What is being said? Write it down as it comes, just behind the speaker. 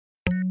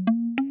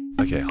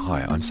Okay,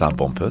 hi, I'm Sam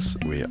Bompus.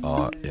 We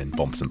are in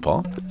Bompus &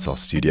 Par. It's our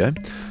studio.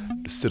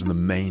 We're stood on the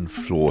main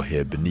floor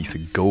here beneath a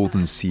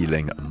golden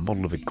ceiling, a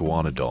model of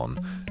iguanodon,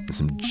 and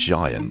some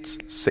giant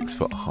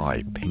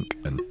 6-foot-high pink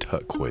and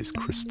turquoise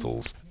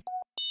crystals.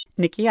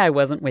 Nikki, I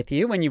wasn't with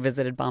you when you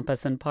visited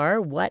Bompus & Par.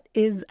 What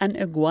is an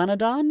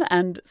iguanodon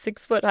and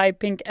 6-foot-high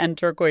pink and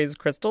turquoise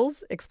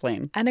crystals?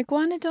 Explain. An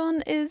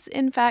iguanodon is,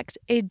 in fact,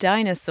 a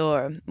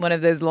dinosaur, one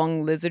of those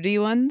long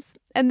lizardy ones.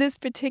 And this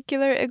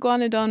particular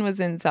iguanodon was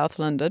in South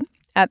London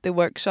at the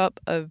workshop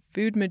of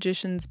food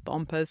magicians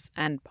Bompus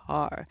and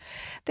Par.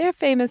 They're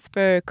famous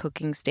for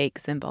cooking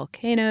steaks in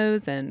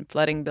volcanoes and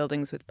flooding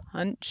buildings with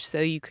punch so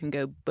you can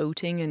go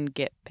boating and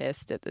get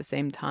pissed at the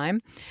same time,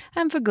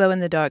 and for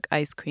glow-in-the-dark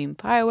ice cream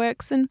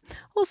fireworks and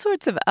all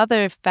sorts of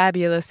other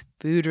fabulous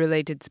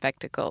food-related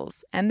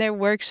spectacles. And their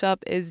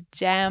workshop is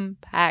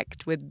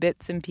jam-packed with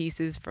bits and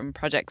pieces from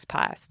projects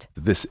past.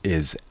 This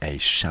is a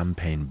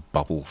champagne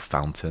bubble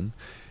fountain.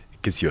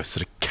 Gives you a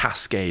sort of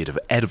cascade of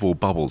edible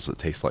bubbles that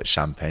taste like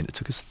champagne. It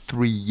took us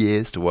 3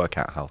 years to work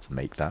out how to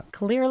make that.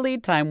 Clearly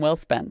time well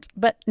spent.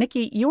 But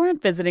Nikki, you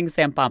weren't visiting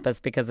Sam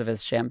Bompus because of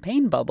his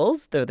champagne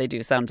bubbles, though they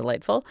do sound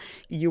delightful.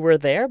 You were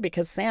there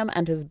because Sam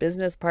and his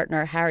business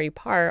partner Harry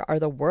Parr are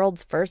the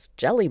world's first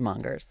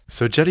jellymongers.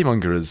 So a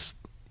jellymonger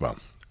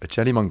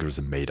is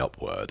a made-up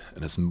word,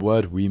 and it's a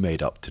word we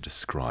made up to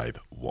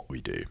describe what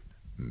we do.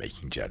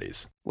 Making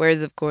jellies.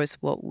 Whereas, of course,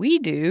 what we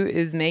do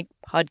is make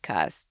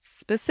podcasts,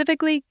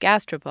 specifically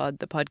Gastropod,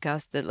 the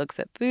podcast that looks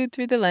at food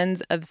through the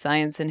lens of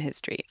science and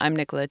history. I'm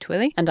Nicola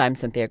Twilley. And I'm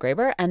Cynthia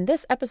Graber. And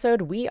this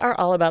episode, we are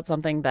all about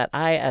something that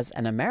I, as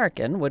an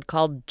American, would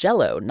call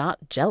Jell-O, not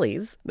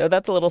jellies. Though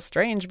that's a little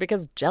strange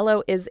because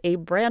Jell-O is a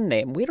brand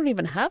name. We don't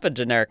even have a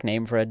generic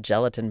name for a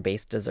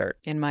gelatin-based dessert.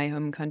 In my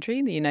home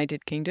country, the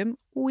United Kingdom,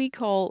 we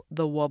call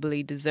the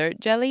wobbly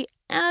dessert jelly,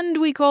 and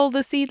we call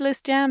the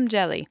seedless jam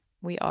jelly.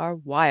 We are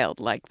wild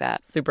like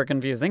that. Super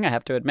confusing, I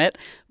have to admit.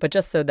 But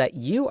just so that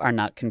you are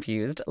not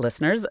confused,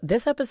 listeners,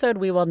 this episode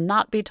we will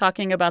not be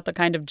talking about the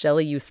kind of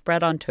jelly you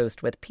spread on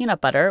toast with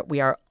peanut butter. We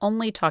are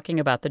only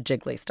talking about the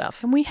jiggly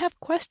stuff. And we have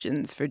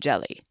questions for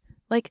jelly.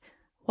 Like,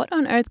 what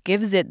on earth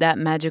gives it that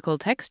magical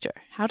texture?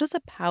 How does a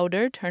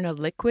powder turn a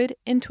liquid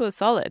into a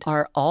solid?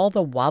 Are all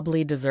the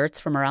wobbly desserts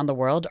from around the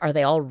world, are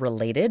they all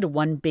related?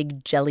 One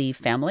big jelly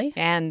family?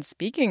 And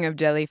speaking of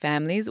jelly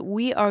families,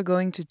 we are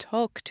going to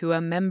talk to a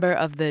member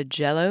of the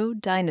Jell-O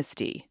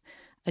dynasty.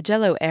 A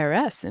Jell-O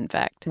heiress, in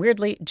fact.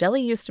 Weirdly,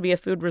 jelly used to be a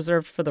food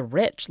reserved for the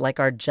rich, like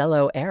our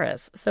Jell-O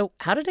heiress. So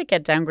how did it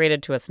get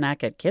downgraded to a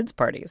snack at kids'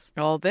 parties?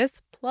 All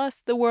this,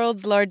 plus the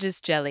world's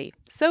largest jelly.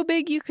 So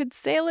big you could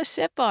sail a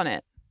ship on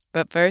it.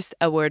 But first,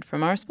 a word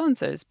from our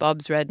sponsors.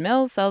 Bob's Red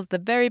Mill sells the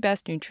very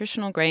best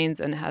nutritional grains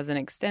and has an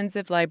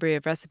extensive library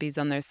of recipes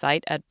on their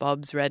site at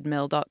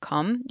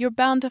bobsredmill.com. You're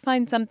bound to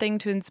find something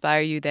to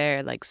inspire you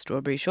there, like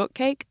strawberry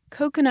shortcake,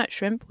 coconut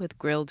shrimp with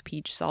grilled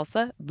peach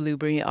salsa,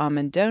 blueberry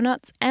almond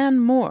donuts, and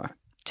more.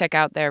 Check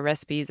out their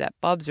recipes at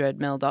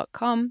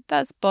bobsredmill.com.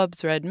 That's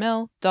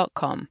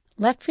bobsredmill.com.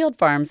 Left Field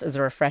Farms is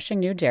a refreshing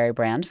new dairy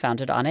brand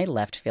founded on a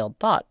left field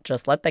thought.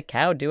 Just let the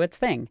cow do its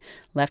thing.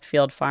 Left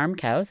Field Farm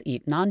cows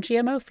eat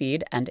non-GMO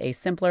feed and a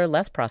simpler,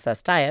 less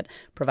processed diet,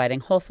 providing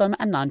wholesome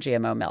and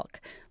non-GMO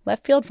milk.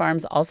 Left Field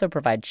Farms also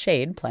provide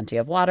shade, plenty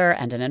of water,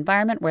 and an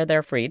environment where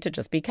they're free to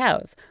just be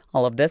cows.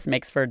 All of this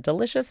makes for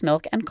delicious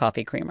milk and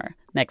coffee creamer.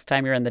 Next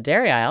time you're in the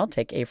dairy aisle,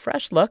 take a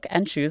fresh look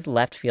and choose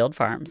Left Field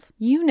Farms.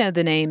 You know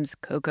the names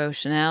Coco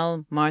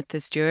Chanel, Martha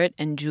Stewart,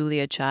 and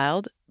Julia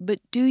Child, but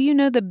do you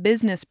know the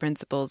business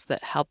principles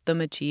that help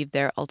them achieve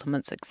their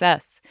ultimate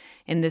success?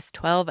 In this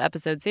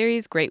 12-episode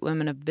series, Great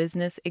Women of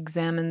Business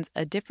examines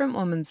a different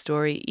woman's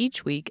story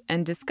each week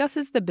and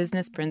discusses the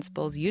business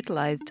principles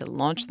utilized to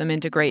launch them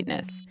into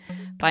greatness.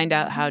 Find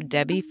out how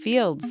Debbie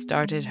Fields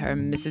started her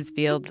Mrs.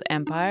 Fields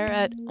empire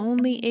at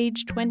only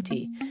age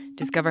 20.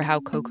 Discover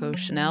how Coco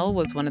Chanel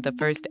was one of the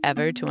first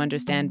ever to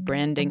understand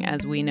branding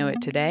as we know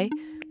it today.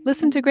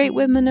 Listen to Great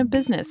Women of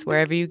Business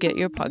wherever you get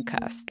your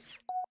podcasts.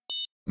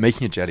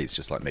 Making a jelly is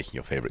just like making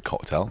your favorite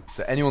cocktail.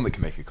 So anyone that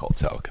can make a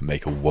cocktail can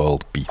make a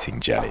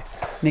world-beating jelly.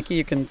 Nikki,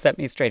 you can set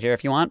me straight here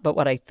if you want, but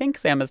what I think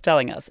Sam is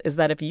telling us is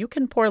that if you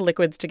can pour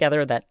liquids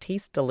together that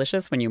taste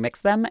delicious when you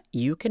mix them,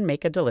 you can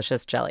make a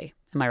delicious jelly.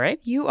 Am I right?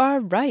 You are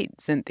right,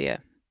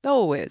 Cynthia.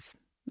 Always.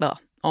 Well,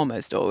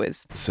 almost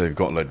always. So we've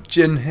got a load of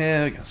gin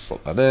here. I'm going to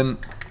slot that in.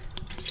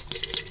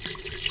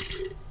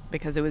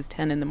 Because it was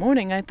 10 in the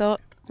morning, I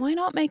thought, why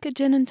not make a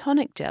gin and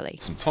tonic jelly?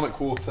 Some tonic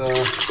water.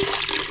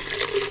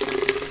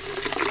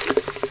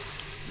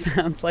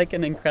 Sounds like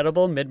an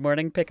incredible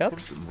mid-morning pickup.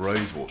 Probably some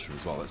rose water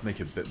as well. Let's make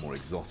it a bit more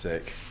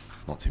exotic.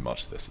 Not too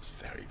much of this. It's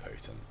very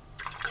potent.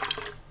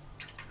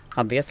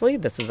 Obviously,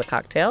 this is a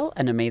cocktail,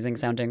 an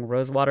amazing-sounding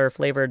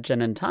rosewater-flavored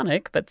gin and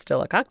tonic, but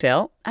still a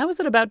cocktail. How is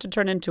it about to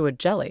turn into a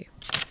jelly?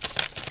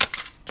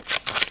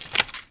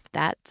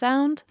 That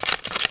sound?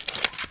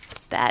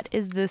 That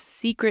is the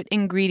secret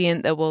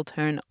ingredient that will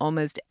turn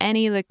almost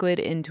any liquid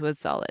into a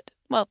solid.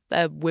 Well,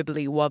 a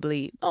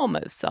wibbly-wobbly,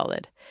 almost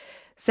solid.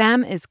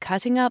 Sam is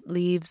cutting up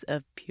leaves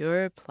of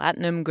pure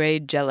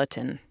platinum-grade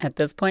gelatin. At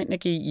this point,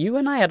 Nikki, you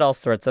and I had all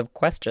sorts of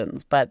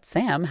questions, but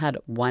Sam had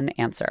one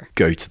answer.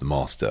 Go to the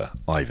master,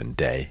 Ivan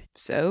Day.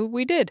 So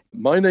we did.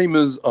 My name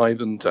is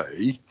Ivan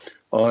Day.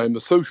 I'm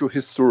a social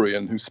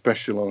historian who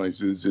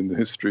specializes in the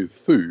history of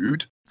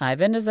food.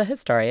 Ivan is a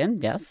historian,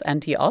 yes,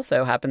 and he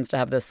also happens to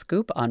have the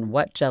scoop on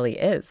what jelly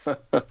is.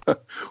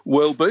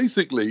 Well,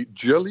 basically,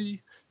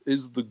 jelly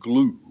is the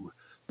glue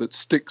that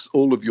sticks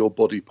all of your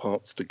body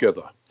parts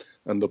together,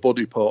 and the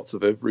body parts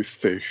of every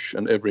fish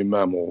and every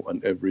mammal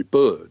and every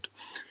bird.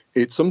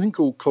 It's something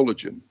called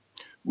collagen,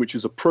 which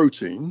is a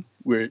protein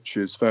which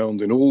is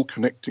found in all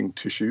connecting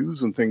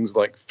tissues and things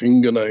like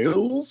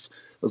fingernails,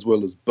 as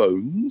well as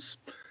bones,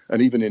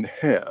 and even in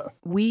hair.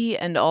 We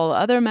and all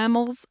other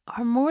mammals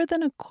are more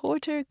than a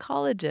quarter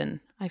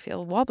collagen. I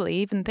feel wobbly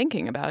even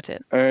thinking about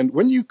it. And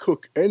when you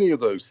cook any of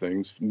those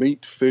things,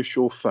 meat, fish,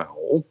 or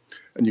fowl,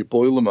 and you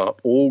boil them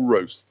up or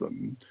roast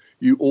them,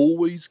 you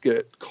always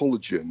get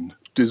collagen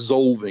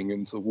dissolving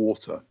into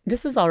water.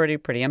 This is already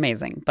pretty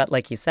amazing, but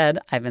like he said,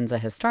 Ivan's a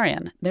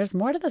historian. There's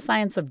more to the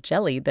science of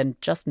jelly than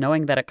just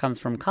knowing that it comes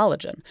from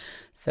collagen.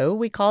 So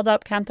we called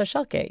up Kantha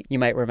Schalke. You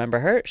might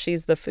remember her.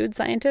 She's the food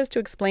scientist who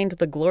explained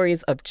the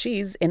glories of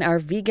cheese in our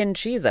vegan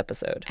cheese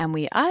episode. And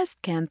we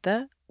asked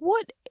Kantha,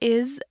 what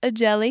is a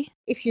jelly?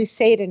 If you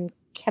say it in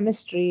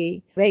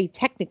chemistry, very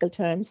technical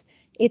terms,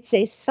 it's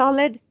a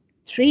solid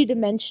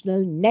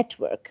three-dimensional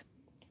network.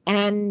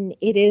 And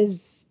it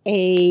is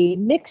a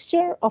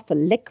mixture of a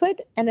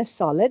liquid and a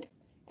solid.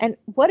 And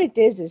what it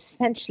is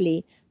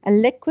essentially a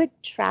liquid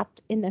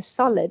trapped in a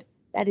solid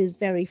that is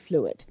very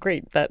fluid.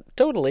 Great, that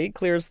totally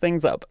clears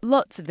things up.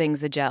 Lots of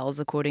things are gels,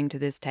 according to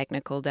this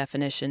technical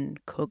definition.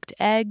 Cooked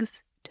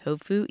eggs,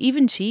 tofu,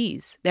 even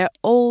cheese. They're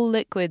all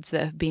liquids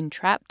that have been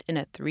trapped in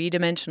a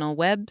three-dimensional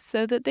web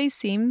so that they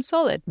seem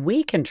solid.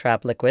 We can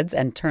trap liquids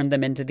and turn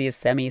them into these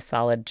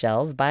semi-solid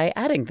gels by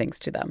adding things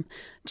to them.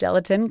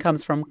 Gelatin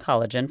comes from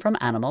collagen from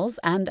animals,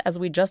 and as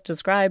we just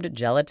described,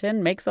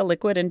 gelatin makes a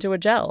liquid into a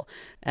gel.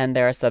 And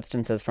there are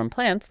substances from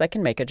plants that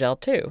can make a gel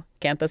too.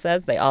 Kantha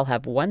says they all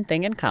have one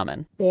thing in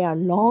common. They are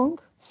long,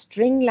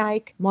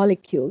 string-like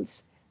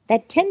molecules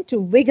that tend to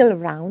wiggle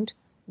around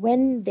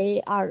when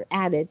they are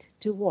added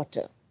to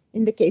water.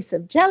 In the case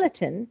of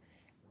gelatin,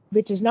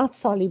 which is not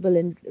soluble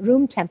in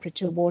room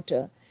temperature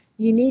water,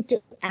 you need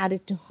to add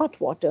it to hot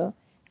water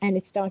and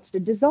it starts to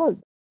dissolve.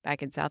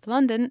 Back in South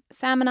London,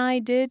 Sam and I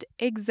did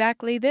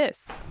exactly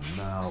this.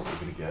 Now we're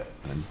going to get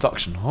an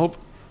induction hob,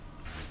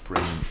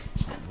 bring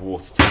some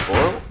water to the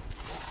boil.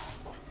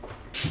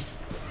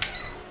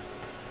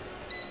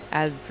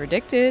 As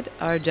predicted,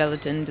 our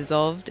gelatin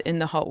dissolved in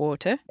the hot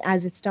water.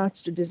 As it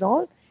starts to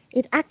dissolve,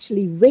 it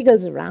actually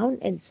wiggles around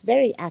and it's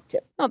very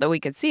active. Not that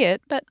we could see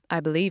it, but I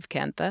believe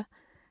Kantha.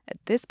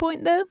 At this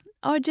point, though,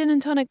 our gin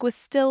and tonic was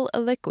still a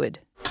liquid.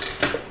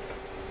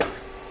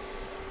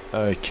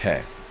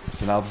 Okay,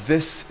 so now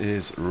this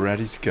is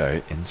ready to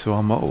go into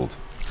our mould.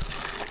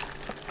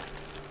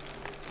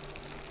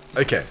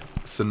 Okay,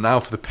 so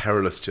now for the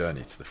perilous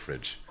journey to the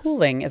fridge.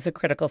 Cooling is a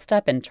critical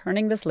step in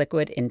turning this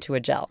liquid into a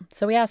gel.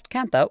 So we asked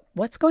Kantha,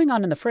 what's going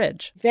on in the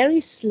fridge? Very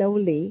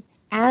slowly,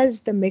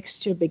 as the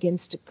mixture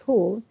begins to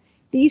cool,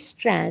 these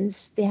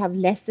strands, they have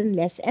less and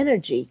less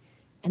energy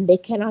and they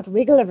cannot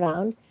wiggle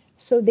around,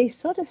 so they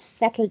sort of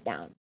settle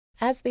down.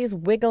 As these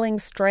wiggling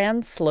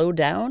strands slow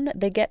down,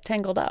 they get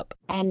tangled up.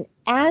 And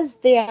as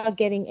they are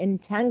getting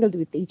entangled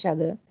with each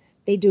other,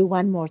 they do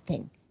one more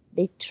thing.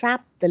 They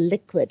trap the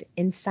liquid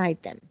inside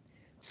them.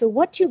 So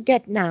what you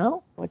get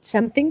now, what's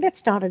something that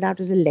started out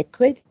as a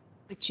liquid,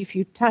 which if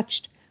you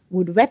touched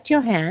would wet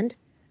your hand,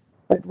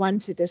 but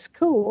once it is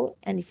cool,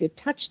 and if you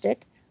touched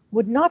it,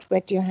 would not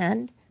wet your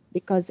hand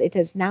because it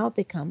has now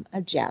become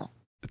a gel.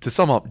 To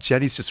sum up,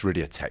 jelly's just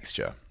really a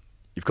texture.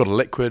 You've got a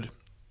liquid,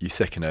 you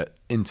thicken it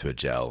into a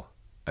gel,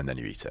 and then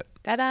you eat it.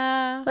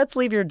 Ta-da! Let's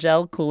leave your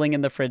gel cooling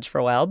in the fridge for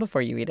a while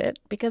before you eat it,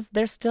 because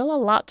there's still a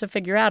lot to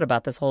figure out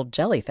about this whole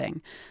jelly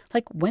thing.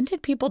 Like, when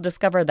did people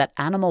discover that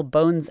animal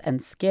bones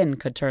and skin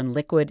could turn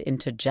liquid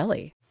into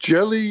jelly?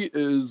 Jelly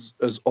is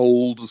as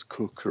old as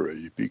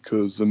cookery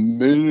because the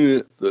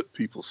minute that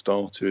people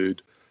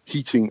started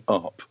heating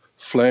up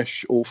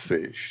flesh or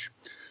fish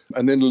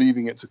and then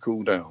leaving it to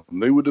cool down,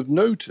 they would have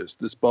noticed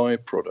this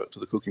byproduct of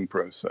the cooking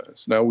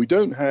process. Now, we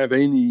don't have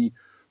any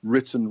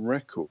written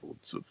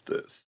records of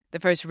this. The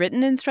first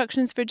written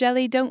instructions for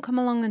jelly don't come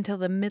along until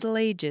the Middle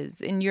Ages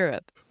in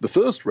Europe. The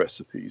first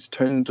recipes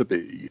tend to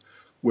be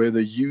where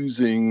they're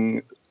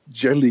using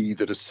jelly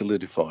that is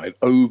solidified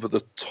over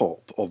the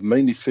top of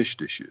mainly fish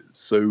dishes.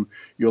 So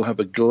you'll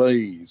have a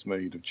glaze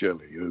made of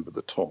jelly over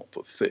the top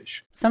of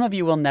fish. Some of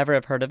you will never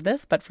have heard of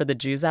this, but for the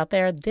Jews out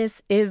there,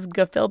 this is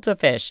gefilte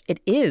fish.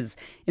 It is.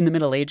 In the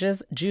Middle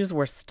Ages, Jews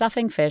were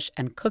stuffing fish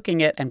and cooking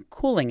it and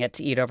cooling it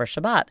to eat over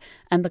Shabbat.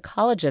 And the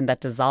collagen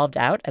that dissolved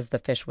out as the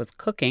fish was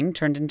cooking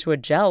turned into a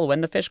gel when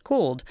the fish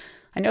cooled.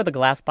 I know the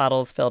glass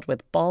bottles filled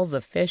with balls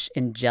of fish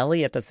in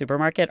jelly at the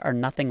supermarket are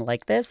nothing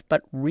like this,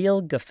 but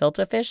real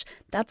gefilte fish,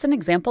 that's an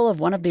example of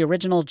one of the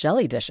original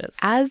jelly dishes.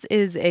 As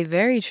is a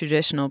very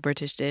traditional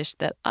British dish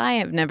that I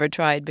have never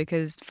tried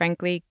because,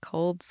 frankly,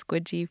 cold,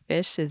 squidgy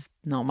fish is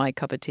not my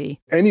cup of tea.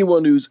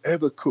 Anyone who's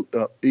ever cooked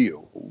up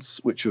eels,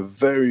 which are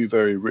very,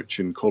 very rich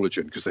in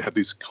collagen because they have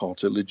these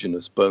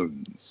cartilaginous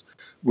bones,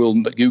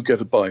 you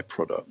get a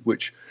byproduct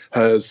which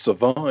has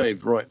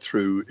survived right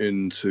through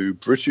into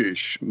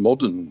British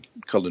modern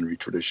culinary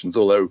traditions,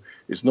 although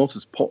it's not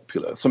as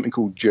popular, something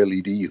called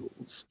jellied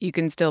eels. You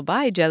can still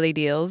buy jellied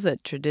eels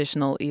at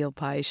traditional eel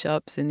pie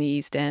shops in the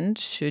East End,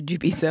 should you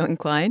be so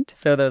inclined.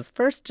 So those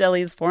first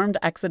jellies formed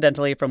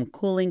accidentally from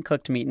cooling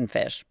cooked meat and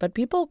fish, but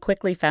people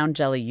quickly found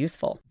jelly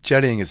useful.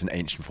 Jellying is an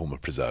ancient form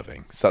of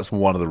preserving, so that's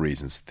one of the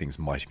reasons things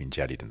might have been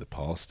jellied in the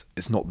past.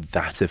 It's not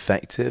that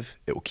effective.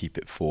 It will keep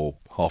it for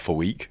half a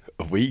week,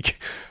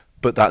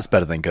 but that's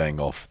better than going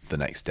off the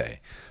next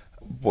day.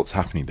 What's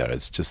happening there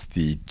is just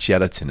the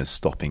gelatin is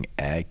stopping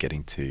air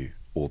getting to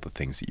all the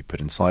things that you put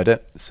inside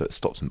it, so it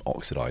stops them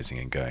oxidizing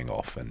and going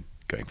off and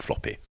going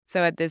floppy.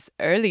 So at this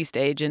early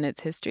stage in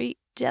its history,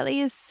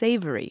 jelly is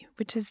savory,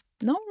 which is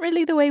not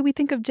really the way we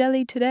think of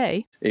jelly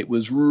today. It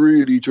was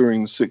really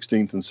during the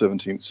 16th and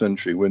 17th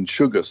century when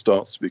sugar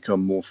starts to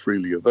become more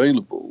freely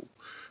available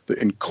that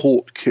in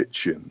court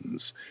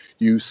kitchens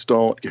you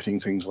start getting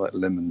things like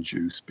lemon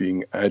juice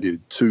being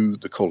added to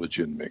the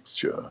collagen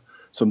mixture,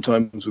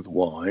 sometimes with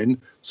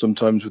wine,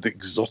 sometimes with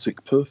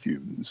exotic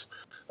perfumes,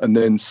 and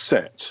then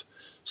set,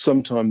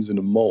 sometimes in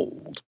a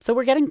mold. So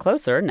we're getting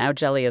closer. Now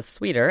jelly is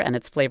sweeter and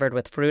it's flavored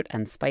with fruit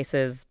and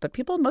spices, but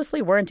people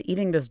mostly weren't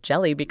eating this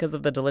jelly because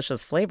of the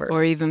delicious flavors.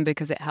 Or even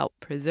because it helped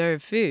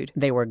preserve food.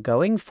 They were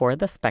going for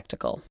the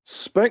spectacle.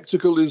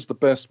 Spectacle is the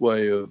best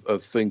way of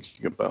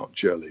thinking about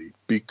jelly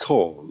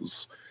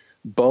because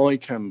by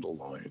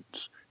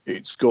candlelight,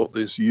 it's got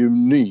this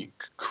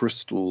unique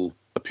crystal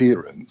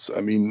appearance. I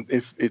mean,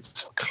 if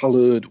it's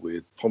coloured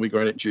with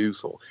pomegranate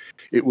juice, or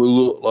it will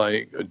look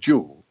like a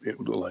jewel. It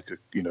will look like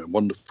a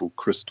wonderful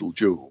crystal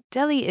jewel.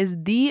 Jelly is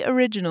the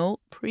original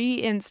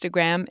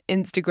pre-Instagram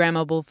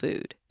Instagrammable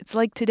food. It's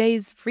like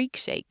today's freak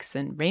shakes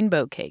and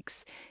rainbow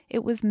cakes.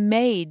 It was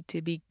made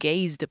to be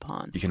gazed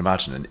upon. You can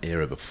imagine an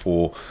era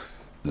before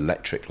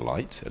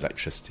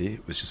electricity.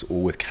 It was just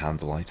all with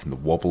candlelight and the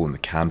wobble and the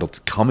candles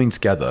coming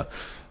together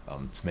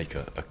to make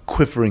a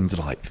quivering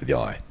delight for the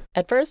eye.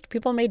 At first,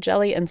 people made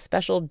jelly in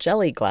special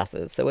jelly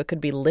glasses so it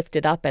could be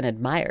lifted up and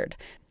admired.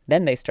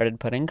 Then they started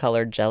putting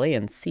colored jelly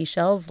in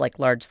seashells like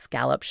large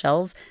scallop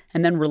shells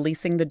and then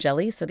releasing the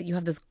jelly so that you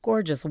have this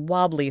gorgeous,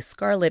 wobbly,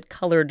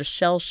 scarlet-colored,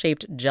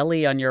 shell-shaped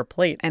jelly on your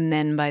plate. And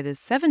then by the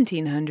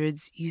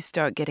 1700s, you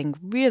start getting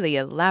really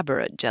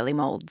elaborate jelly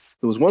molds.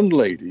 There was one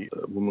lady,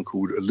 a woman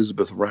called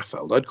Elizabeth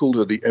Raffald. I'd call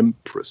her the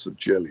Empress of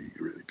jelly,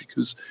 really,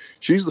 because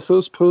she's the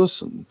first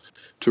person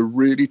to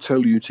really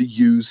tell you to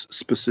use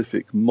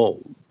specific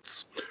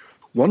molds.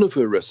 One of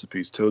her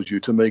recipes tells you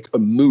to make a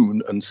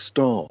moon and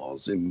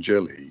stars in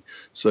jelly.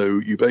 So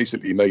you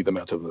basically made them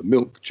out of a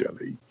milk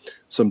jelly,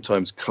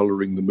 sometimes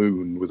colouring the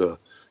moon with a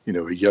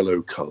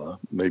yellow colour,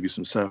 maybe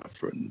some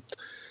saffron.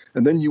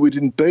 And then you would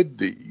embed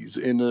these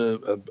in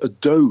a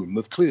dome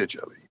of clear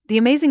jelly. The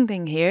amazing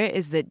thing here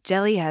is that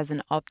jelly has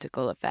an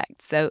optical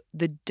effect. So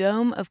the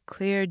dome of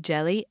clear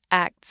jelly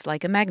acts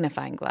like a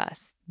magnifying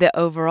glass. The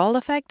overall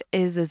effect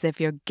is as if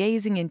you're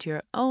gazing into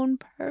your own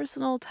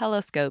personal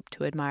telescope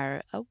to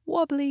admire a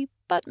wobbly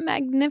but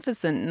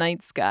magnificent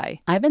night sky.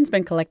 Ivan's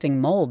been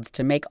collecting molds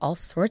to make all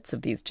sorts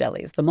of these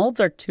jellies. The molds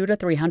are 200 to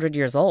 300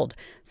 years old.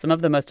 Some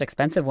of the most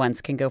expensive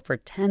ones can go for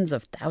tens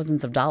of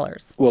thousands of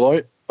dollars.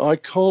 Well, I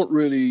can't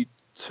really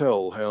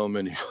tell how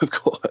many I've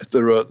got.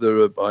 There are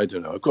I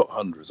don't know, I've got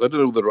hundreds. I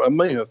don't know, I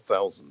may have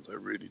thousands. I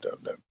really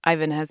don't know.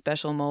 Ivan has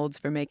special molds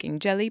for making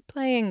jelly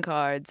playing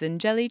cards and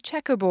jelly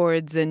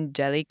checkerboards and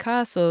jelly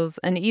castles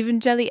and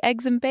even jelly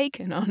eggs and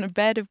bacon on a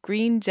bed of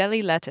green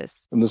jelly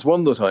lettuce. And there's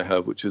one that I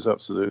have which is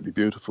absolutely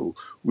beautiful,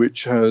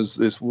 which has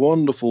this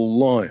wonderful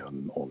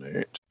lion on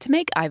it. To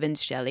make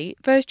Ivan's jelly,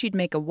 first you'd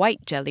make a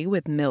white jelly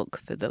with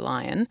milk for the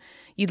lion.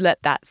 You'd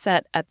let that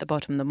set at the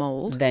bottom of the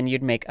mold. Then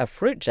you'd make a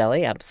fruit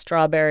jelly out of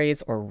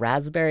strawberries or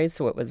raspberries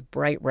so it was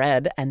bright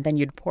red, and then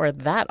you'd pour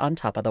that on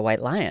top of the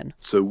white lion.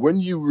 So when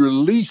you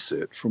release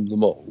it from the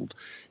mold,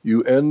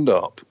 you end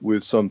up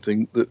with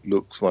something that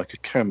looks like a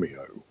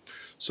cameo.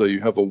 So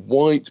you have a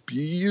white,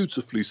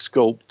 beautifully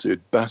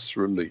sculpted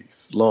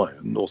bas-relief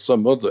lion or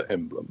some other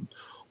emblem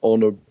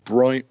on a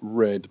bright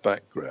red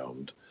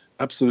background.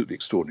 Absolutely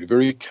extraordinary,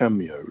 very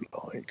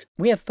cameo-like.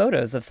 We have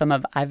photos of some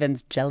of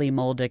Ivan's jelly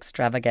mold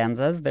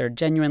extravaganzas. They're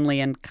genuinely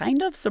and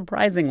kind of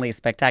surprisingly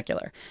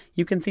spectacular.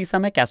 You can see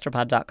some at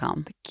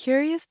Gastropod.com. The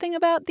curious thing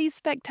about these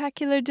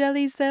spectacular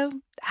jellies, though,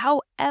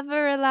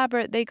 however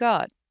elaborate they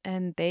got,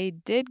 and they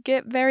did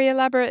get very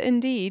elaborate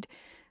indeed,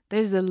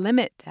 there's a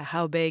limit to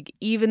how big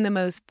even the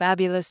most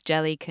fabulous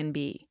jelly can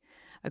be.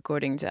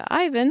 According to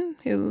Ivan,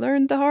 who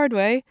learned the hard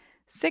way,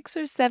 6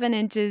 or 7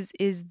 inches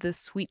is the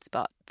sweet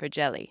spot for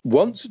jelly.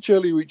 Once a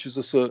jelly reaches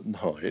a certain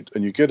height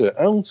and you get it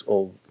out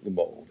of the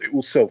mould, it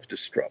will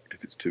self-destruct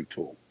if it's too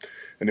tall.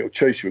 And it will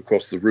chase you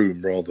across the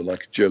room rather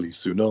like a jelly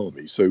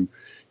tsunami. So,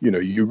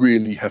 you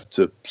really have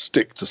to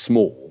stick to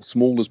small.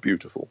 Small is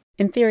beautiful.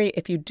 In theory,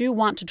 if you do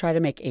want to try to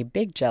make a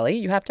big jelly,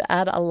 you have to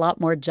add a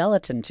lot more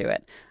gelatin to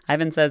it.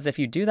 Ivan says if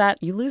you do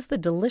that, you lose the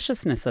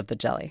deliciousness of the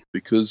jelly.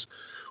 Because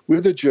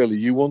with a jelly,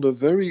 you want a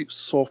very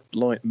soft,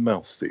 light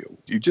mouthfeel.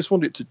 You just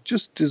want it to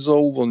just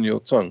dissolve on your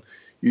tongue.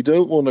 You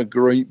don't want a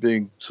great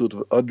big sort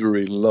of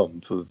uddery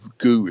lump of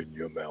goo in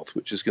your mouth,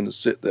 which is going to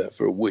sit there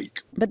for a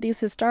week. But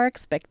these historic,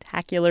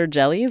 spectacular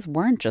jellies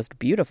weren't just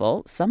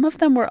beautiful. Some of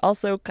them were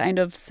also kind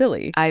of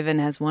silly. Ivan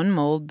has one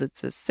mold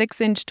that's a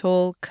 6-inch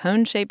tall,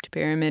 cone-shaped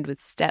pyramid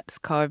with steps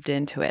carved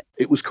into it.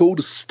 It was called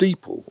a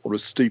steeple or a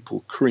steeple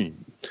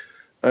cream.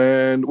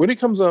 And when it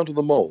comes out of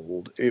the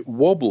mold, it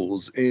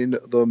wobbles in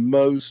the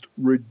most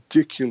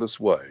ridiculous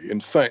way. In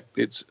fact,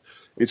 it's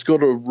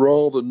got a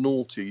rather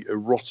naughty,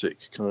 erotic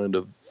kind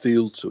of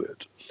feel to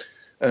it.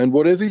 And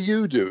whatever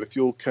you do, if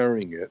you're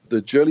carrying it, the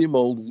jelly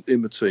mold will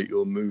imitate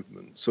your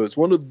movement. So it's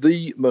one of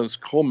the most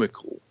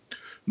comical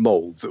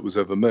molds that was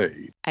ever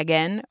made.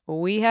 Again,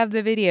 we have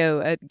the video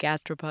at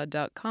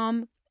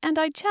gastropod.com. And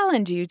I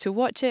challenge you to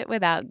watch it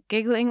without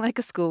giggling like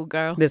a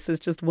schoolgirl. This is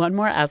just one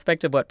more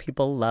aspect of what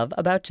people love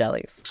about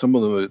jellies. Some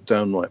of them are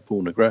downright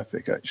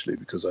pornographic, actually,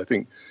 because I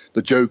think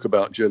the joke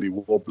about jelly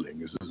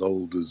wobbling is as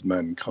old as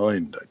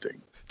mankind, I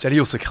think. Jelly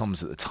also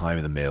comes at the time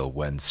of the meal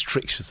when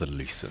strictures are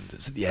loosened.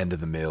 It's at the end of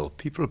the meal.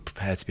 People are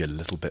prepared to be a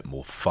little bit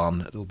more fun,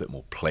 a little bit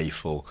more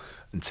playful,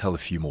 and tell a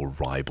few more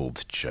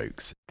ribald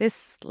jokes.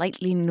 This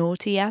slightly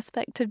naughty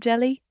aspect of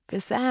jelly, for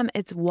Sam,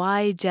 it's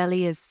why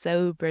jelly is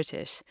so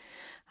British.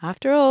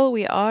 After all,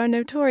 we are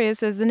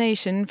notorious as a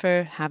nation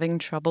for having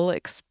trouble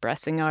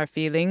expressing our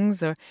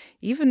feelings or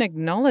even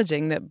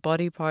acknowledging that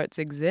body parts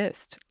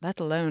exist,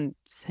 let alone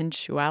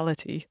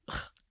sensuality.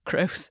 Ugh,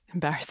 gross,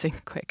 embarrassing,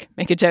 quick,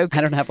 make a joke.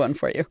 I don't have one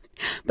for you.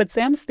 But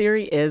Sam's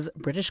theory is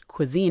British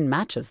cuisine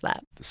matches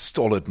that. The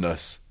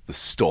stolidness, the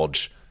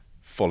stodge,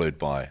 followed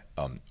by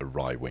a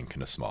wry wink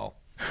and a smile.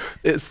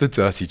 It's the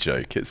dirty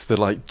joke. It's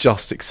the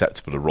just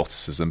acceptable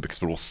eroticism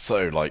because we're all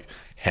so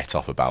het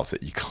up about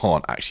it. You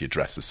can't actually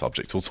address the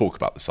subject or talk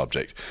about the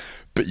subject,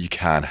 but you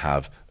can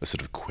have a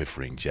sort of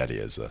quivering jelly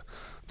as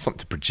something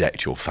to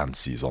project your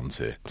fancies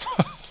onto.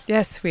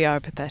 Yes, we are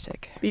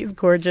pathetic. These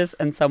gorgeous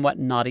and somewhat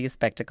naughty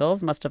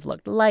spectacles must have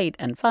looked light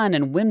and fun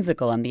and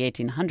whimsical in the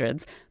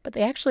 1800s, but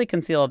they actually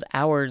concealed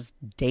hours,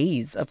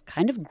 days of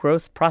kind of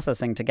gross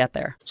processing to get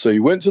there. So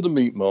you went to the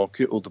meat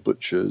market or the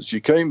butcher's, you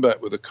came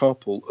back with a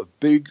couple of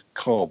big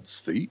calves'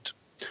 feet,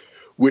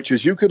 which,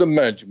 as you could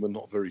imagine, were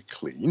not very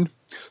clean.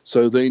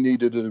 So they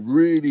needed a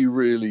really,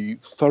 really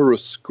thorough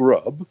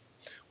scrub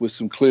with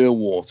some clear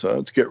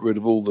water to get rid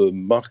of all the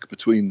muck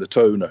between the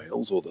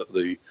toenails or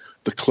the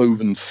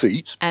cloven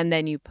feet. And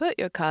then you put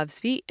your calves'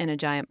 feet in a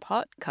giant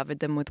pot, covered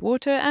them with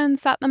water, and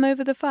sat them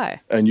over the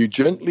fire. And you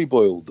gently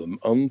boiled them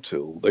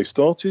until they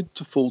started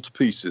to fall to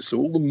pieces. So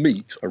all the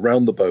meat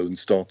around the bone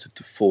started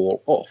to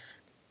fall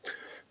off.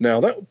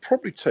 Now, that would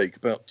probably take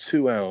about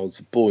 2 hours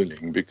of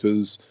boiling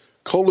because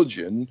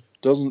collagen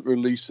doesn't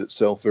release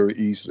itself very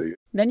easily.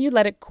 Then you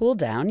let it cool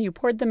down. You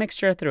poured the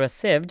mixture through a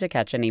sieve to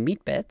catch any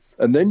meat bits.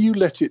 And then you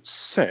let it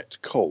set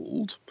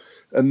cold.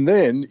 And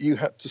then you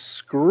had to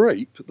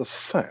scrape the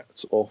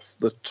fat off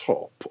the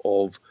top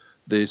of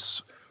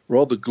this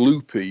rather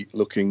gloopy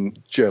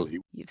looking jelly.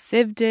 You've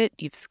sieved it,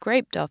 you've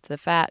scraped off the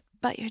fat,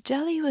 but your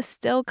jelly was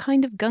still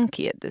kind of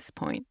gunky at this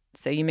point.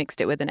 So you mixed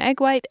it with an egg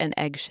white and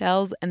egg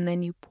shells, and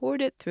then you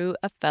poured it through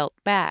a felt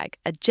bag,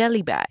 a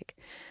jelly bag.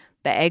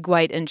 The egg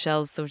white and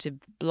shells sort of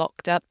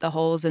blocked up the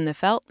holes in the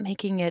felt,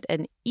 making it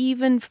an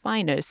even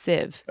finer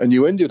sieve. And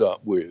you ended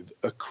up with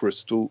a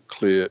crystal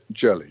clear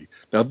jelly.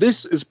 Now,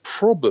 this is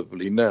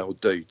probably now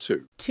day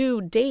 2.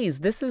 2 days.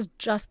 This is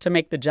just to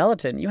make the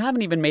gelatin. You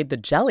haven't even made the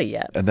jelly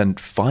yet. And then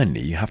finally,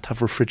 you have to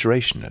have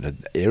refrigeration. In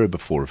an era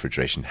before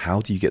refrigeration,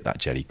 how do you get that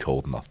jelly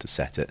cold enough to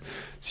set it?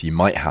 So you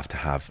might have to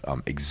have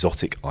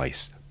exotic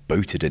ice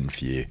boated in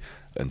for you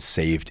and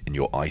saved in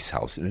your ice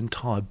house, an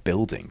entire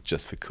building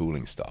just for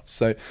cooling stuff.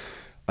 So,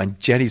 and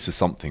jellies were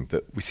something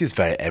that we see as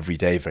very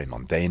everyday, very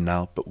mundane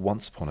now, but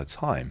once upon a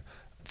time,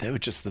 they were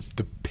just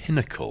the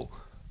pinnacle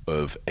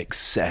of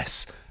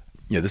excess.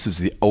 This is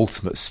the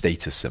ultimate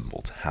status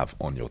symbol to have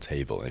on your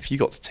table. And if you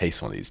got to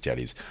taste one of these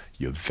jellies,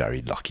 you're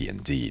very lucky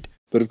indeed.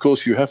 But of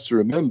course, you have to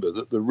remember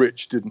that the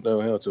rich didn't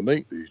know how to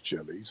make these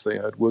jellies. They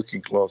had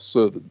working class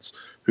servants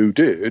who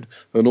did.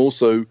 And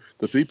also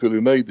the people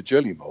who made the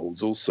jelly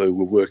molds also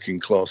were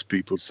working class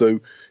people. So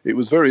it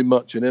was very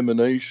much an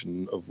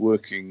emanation of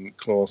working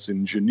class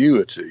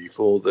ingenuity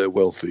for their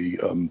wealthy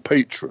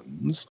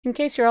patrons. In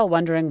case you're all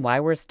wondering why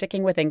we're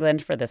sticking with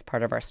England for this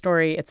part of our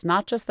story, it's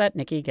not just that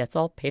Nikki gets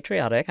all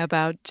patriotic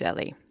about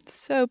jelly.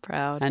 So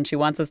proud. And she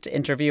wants us to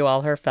interview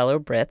all her fellow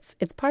Brits.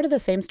 It's part of the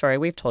same story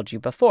we've told you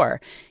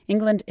before.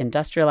 England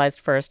industrialized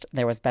first.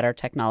 There was better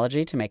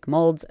technology to make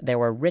molds. There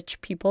were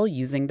rich people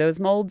using those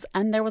molds,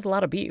 and there was a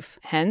lot of beef.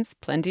 Hence,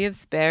 plenty of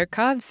spare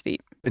calves'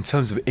 feet. In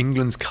terms of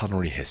England's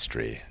culinary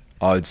history,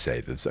 I'd say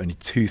there's only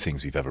two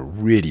things we've ever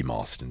really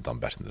mastered and done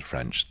better than the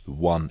French. The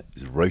one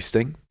is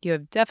roasting. You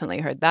have definitely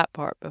heard that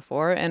part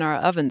before in our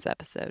ovens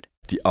episode.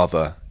 The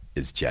other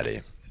is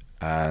jelly.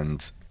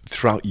 And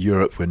throughout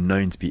Europe, we're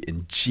known to be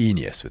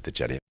ingenious with the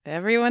jelly.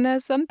 Everyone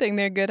has something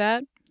they're good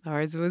at.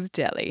 Ours was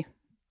jelly.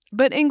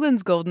 But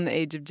England's golden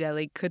age of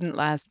jelly couldn't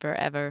last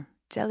forever.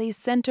 Jelly's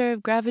center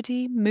of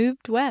gravity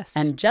moved west.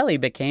 And jelly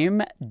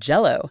became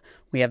Jell-O.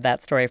 We have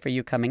that story for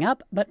you coming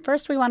up, but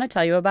first we want to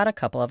tell you about a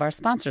couple of our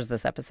sponsors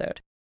this episode.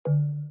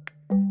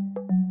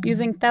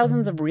 Using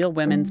thousands of real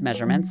women's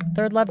measurements,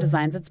 Third Love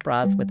designs its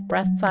bras with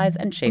breast size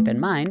and shape in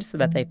mind so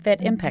that they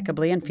fit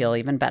impeccably and feel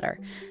even better.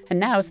 And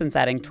now, since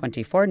adding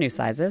 24 new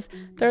sizes,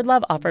 Third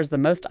Love offers the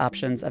most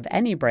options of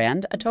any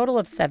brand, a total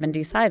of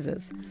 70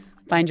 sizes.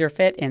 Find your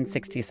fit in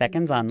 60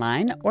 seconds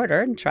online,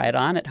 order and try it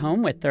on at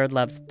home with Third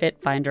Love's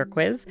Fit Finder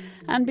quiz.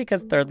 And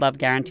because Third Love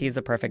guarantees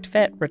a perfect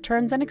fit,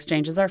 returns and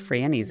exchanges are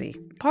free and easy.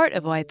 Part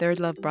of why Third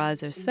Love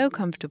bras are so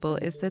comfortable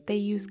is that they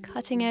use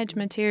cutting-edge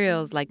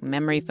materials like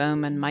memory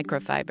foam and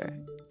microfiber.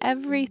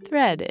 Every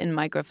thread in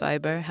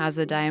microfiber has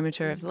a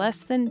diameter of less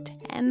than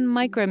 10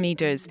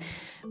 micrometers,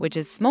 which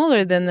is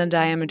smaller than the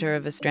diameter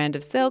of a strand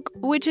of silk,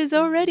 which is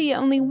already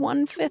only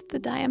 1/5 the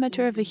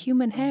diameter of a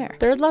human hair.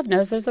 Third Love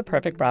knows there's a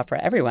perfect bra for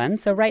everyone,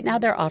 so right now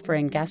they're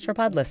offering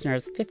Gastropod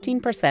listeners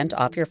 15%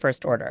 off your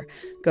first order.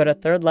 Go to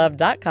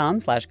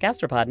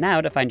thirdlove.com/gastropod now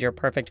to find your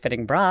perfect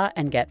fitting bra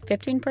and get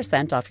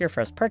 15% off your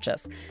first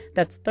purchase.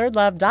 That's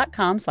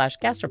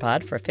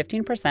thirdlove.com/gastropod for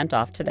 15%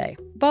 off today.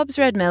 Bob's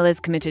Red Mill is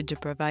committed to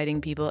providing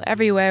people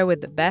everywhere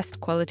with the best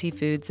quality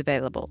foods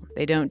available.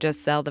 They don't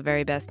just sell the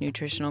very best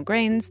nutritional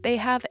grains, they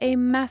have a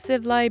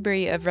massive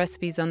library of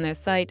recipes on their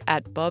site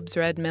at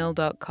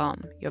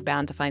bobsredmill.com. You're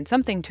bound to find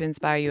something to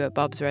inspire you at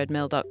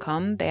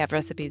bobsredmill.com. They have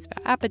recipes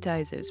for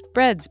appetizers,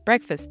 breads,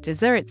 breakfast,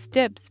 desserts,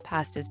 dips,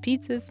 pastas,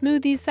 pizzas,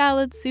 smoothies,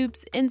 salads,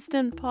 soups,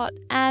 instant pot,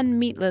 and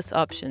meatless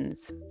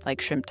options,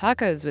 like shrimp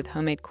tacos with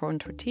homemade corn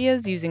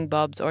tortillas using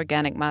Bob's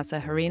organic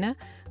masa harina,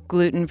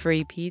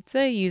 gluten-free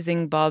pizza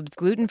using Bob's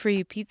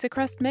gluten-free pizza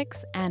crust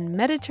mix, and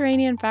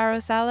Mediterranean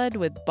farro salad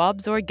with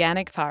Bob's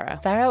organic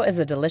farro. Farro is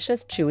a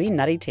delicious, chewy,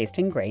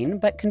 nutty-tasting grain,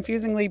 but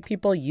confusingly,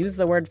 people use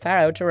the word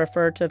farro to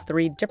refer to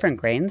 3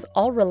 different grains,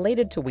 all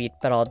related to wheat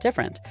but all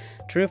different.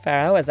 True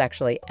farro is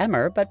actually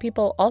emmer, but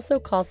people also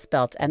call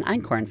spelt and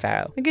einkorn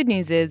farro. The good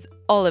news is,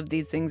 all of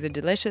these things are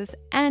delicious,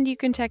 and you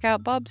can check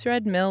out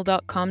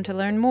bobsredmill.com to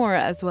learn more,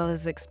 as well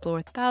as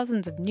explore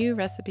thousands of new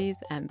recipes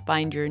and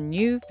find your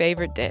new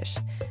favorite dish.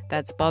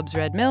 That's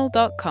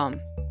bobsredmill.com.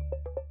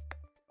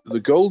 The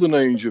golden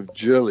age of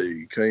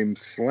jelly came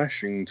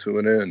flashing to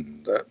an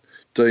end that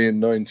day in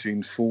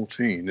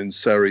 1914 in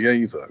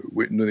Sarajevo,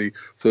 when the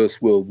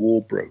First World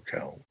War broke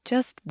out.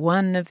 Just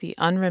one of the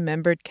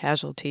unremembered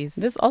casualties.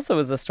 This also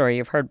is a story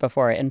you've heard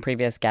before in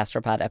previous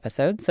Gastropod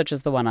episodes, such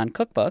as the one on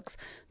cookbooks.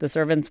 The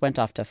servants went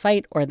off to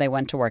fight or they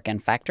went to work in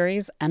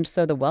factories, and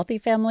so the wealthy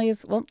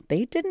families, well,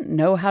 they didn't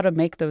know how to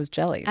make those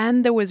jellies.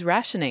 And there was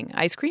rationing.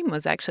 Ice cream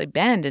was actually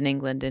banned in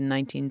England in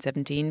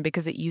 1917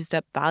 because it used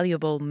up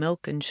valuable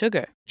milk and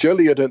sugar.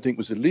 Jelly, I don't think,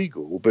 was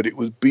illegal, but it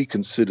would be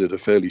considered a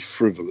fairly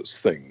frivolous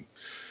thing.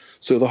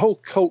 So the whole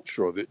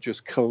culture of it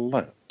just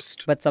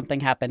collapsed. But something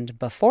happened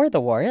before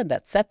the war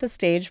that set the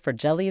stage for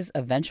jelly's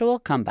eventual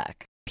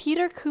comeback.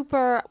 Peter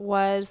Cooper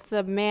was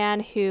the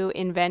man who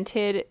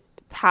invented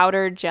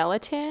powdered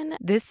gelatin.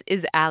 This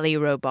is Allie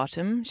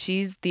Rowbottom.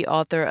 She's the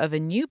author of a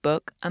new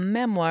book, a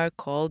memoir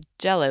called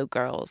Jell-O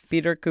Girls.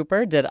 Peter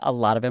Cooper did a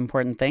lot of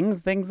important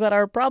things that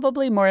are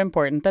probably more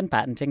important than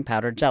patenting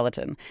powdered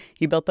gelatin.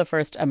 He built the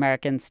first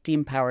American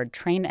steam-powered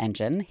train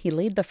engine. He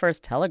laid the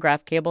first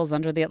telegraph cables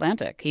under the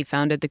Atlantic. He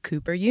founded the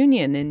Cooper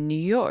Union in New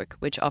York,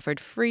 which offered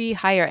free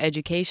higher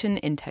education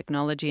in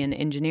technology and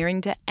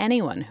engineering to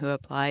anyone who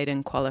applied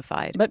and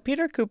qualified. But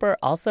Peter Cooper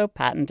also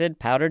patented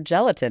powdered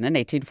gelatin in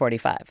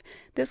 1845.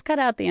 This cut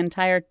out the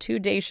entire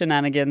 2-day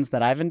shenanigans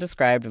that Ivan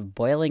described of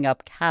boiling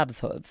up calves'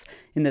 hooves.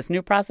 In this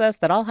new process,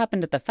 that all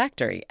happened at the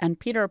factory, and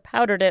Peter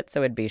powdered it so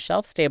it'd be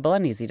shelf-stable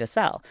and easy to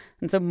sell.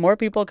 And so more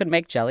people could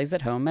make jellies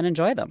at home and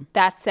enjoy them.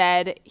 That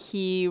said,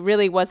 he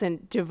really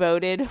wasn't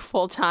devoted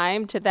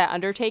full-time to that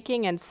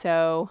undertaking, and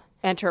so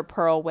enter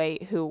Pearl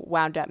Waite, who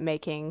wound up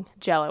making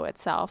Jell-O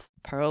itself.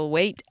 Pearl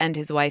Waite and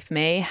his wife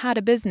May had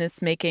a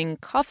business making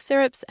cough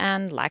syrups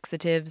and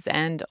laxatives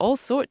and all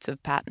sorts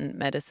of patent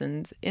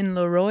medicines in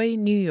Leroy,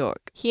 New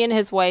York. He and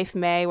his wife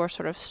May were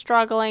sort of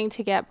struggling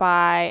to get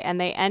by,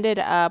 and they ended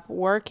up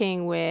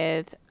working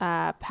with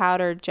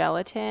powdered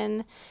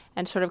gelatin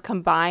and sort of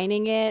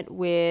combining it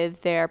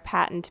with their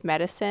patent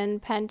medicine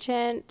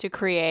penchant to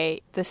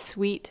create the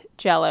sweet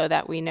Jell-O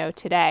that we know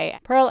today.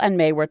 Pearl and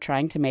May were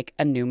trying to make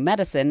a new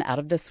medicine out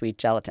of the sweet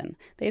gelatin.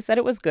 They said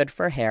it was good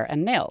for hair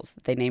and nails.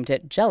 They named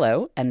it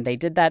Jell-O, and they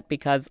did that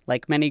because,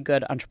 like many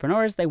good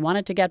entrepreneurs, they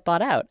wanted to get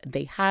bought out.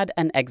 They had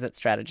an exit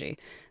strategy.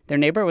 Their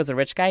neighbor was a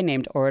rich guy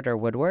named Orator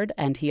Woodward,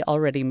 and he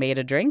already made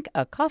a drink,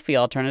 a coffee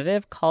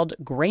alternative called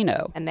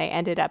Graino. And they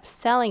ended up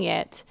selling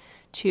it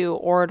to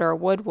Orator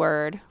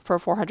Woodward for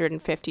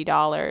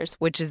 $450.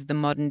 Which is the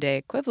modern-day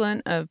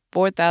equivalent of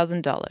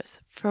 $4,000.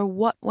 for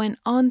what went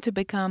on to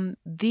become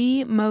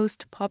the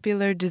most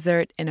popular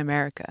dessert in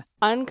America.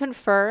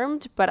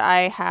 Unconfirmed, but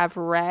I have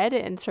read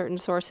in certain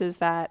sources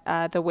that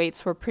the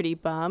Waits were pretty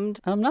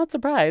bummed. I'm not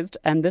surprised,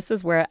 and this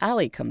is where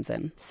Allie comes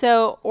in.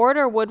 So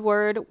Order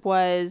Woodward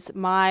was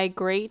my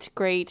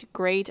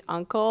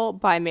great-great-great-uncle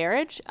by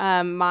marriage.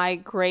 My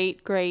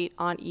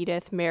great-great-aunt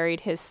Edith married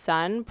his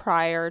son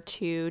prior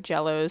to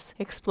Jell-O's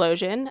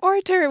explosion.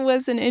 Orator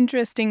was an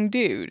interesting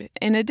dude.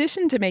 In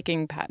addition to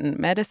making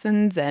patent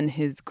medicines and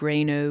his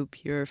Graino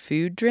pure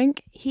food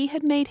drink, he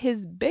had made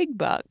his big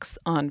bucks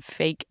on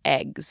fake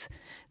eggs.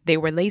 They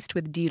were laced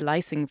with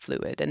delicing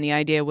fluid, and the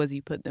idea was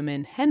you put them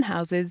in hen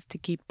houses to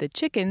keep the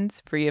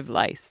chickens free of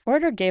lice.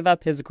 Orator gave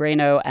up his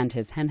Graino and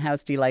his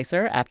henhouse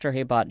delicer after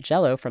he bought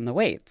Jell-O from the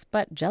Waits,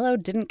 but Jell-O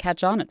didn't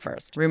catch on at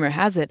first. Rumor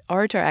has it,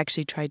 Orator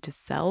actually tried to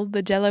sell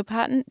the Jell-O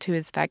patent to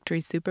his factory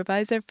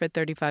supervisor for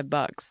 $35,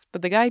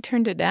 but the guy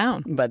turned it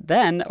down. But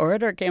then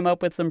Orator came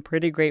up with some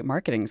pretty great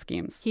marketing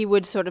schemes. He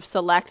would sort of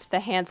select the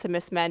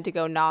handsomest men to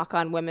go knock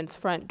on women's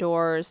front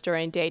doors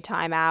during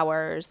daytime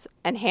hours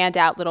and hand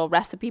out little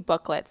recipe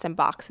booklets and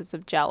boxes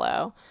of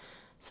Jell-O.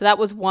 So that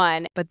was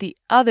one. But the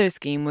other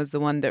scheme was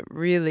the one that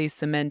really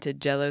cemented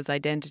Jell-O's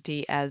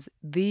identity as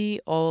the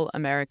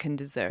all-American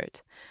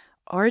dessert.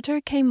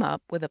 Orator came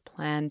up with a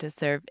plan to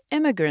serve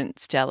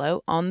immigrants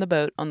Jell-O on the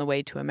boat on the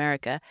way to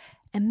America.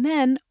 And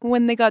then,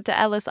 when they got to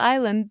Ellis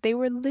Island, they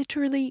were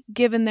literally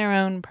given their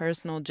own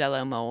personal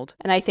Jell-O mold.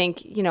 And I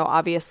think,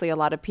 obviously a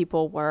lot of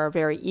people were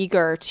very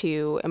eager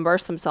to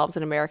immerse themselves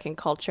in American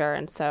culture.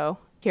 And so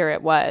here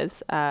it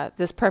was,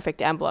 this perfect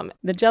emblem.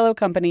 The Jell-O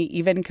company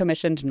even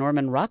commissioned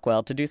Norman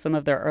Rockwell to do some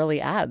of their early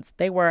ads.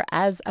 They were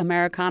as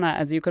Americana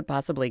as you could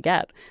possibly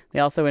get. They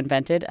also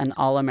invented an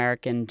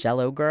all-American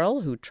Jell-O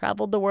girl who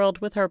traveled the world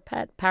with her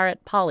pet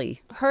parrot,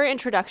 Polly. Her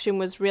introduction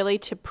was really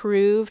to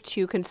prove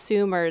to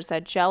consumers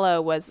that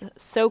Jell-O was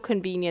so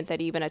convenient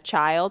that even a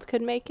child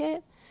could make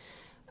it.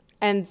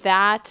 And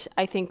that,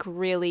 I think,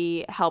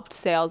 really helped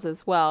sales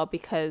as well,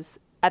 because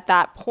at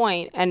that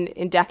point, and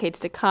in decades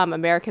to come,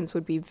 Americans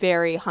would be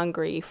very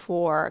hungry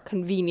for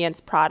convenience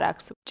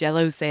products.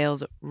 Jell-O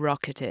sales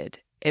rocketed.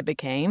 It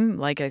became,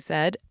 like I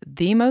said,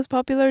 the most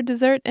popular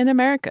dessert in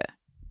America.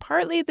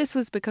 Partly this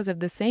was because of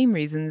the same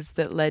reasons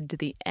that led to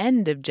the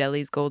end of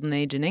jelly's golden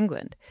age in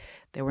England.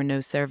 There were no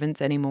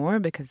servants anymore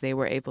because they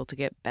were able to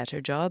get better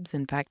jobs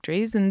in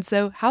factories, and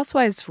so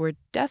housewives were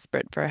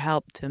desperate for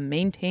help to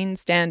maintain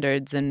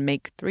standards and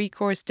make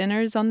three-course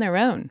dinners on their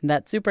own.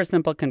 That super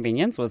simple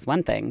convenience was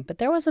one thing, but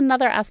there was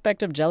another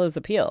aspect of Jell-O's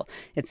appeal.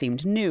 It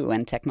seemed new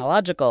and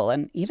technological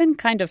and even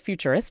kind of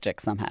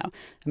futuristic somehow.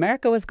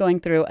 America was going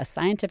through a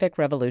scientific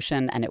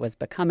revolution, and it was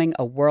becoming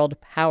a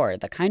world power,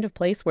 the kind of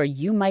place where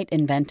you might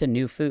invent a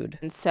new food.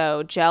 And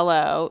so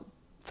Jell-O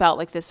felt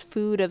like this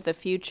food of the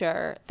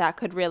future that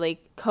could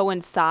really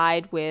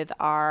coincide with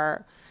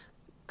our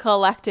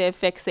collective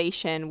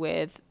fixation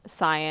with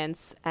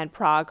science and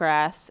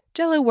progress.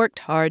 Jell-O worked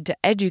hard to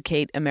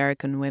educate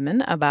American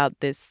women about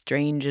this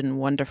strange and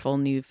wonderful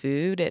new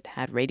food. It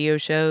had radio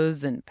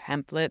shows and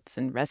pamphlets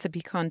and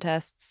recipe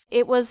contests.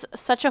 It was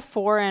such a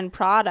foreign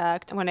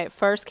product. When it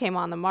first came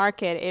on the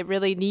market, it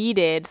really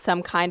needed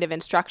some kind of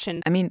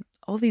instruction. I mean,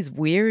 all these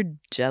weird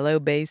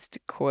Jell-O-based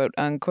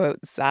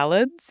quote-unquote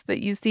salads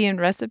that you see in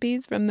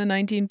recipes from the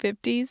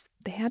 1950s,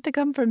 they had to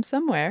come from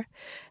somewhere.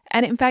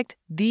 And in fact,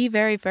 the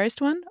very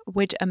first one,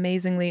 which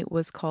amazingly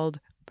was called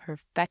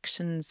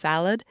Perfection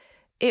Salad,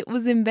 it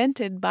was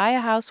invented by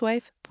a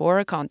housewife for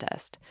a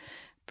contest.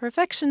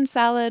 Perfection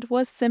salad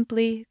was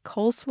simply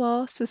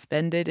coleslaw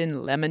suspended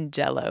in lemon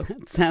Jell-O.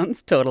 It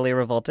sounds totally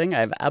revolting.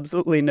 I have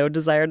absolutely no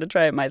desire to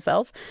try it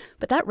myself.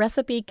 But that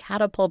recipe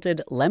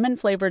catapulted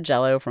lemon-flavored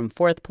Jell-O from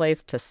 4th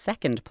place to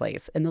 2nd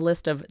place in the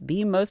list of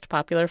the most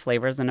popular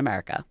flavors in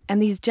America. And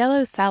these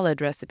Jell-O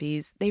salad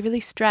recipes, they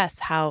really stress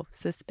how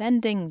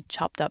suspending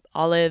chopped up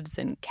olives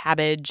and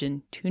cabbage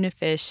and tuna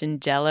fish in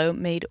Jell-O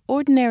made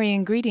ordinary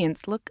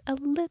ingredients look a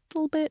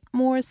little bit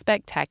more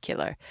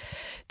spectacular.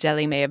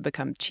 Jelly may have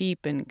become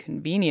cheap and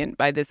convenient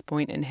by this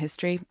point in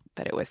history,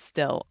 but it was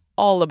still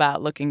all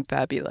about looking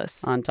fabulous.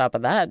 On top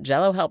of that,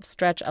 Jell-O helped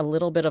stretch a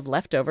little bit of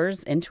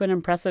leftovers into an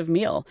impressive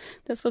meal.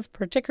 This was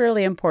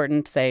particularly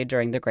important, say,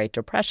 during the Great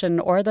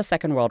Depression or the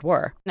Second World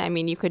War. I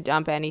mean, you could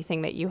dump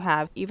anything that you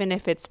have, even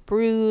if it's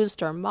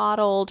bruised or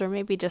mottled or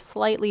maybe just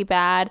slightly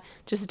bad,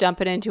 just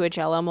dump it into a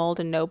Jell-O mold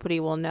and nobody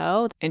will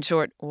know. In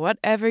short,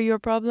 whatever your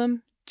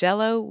problem,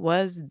 Jell-O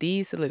was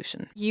the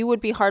solution. You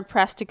would be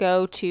hard-pressed to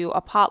go to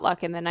a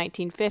potluck in the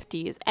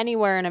 1950s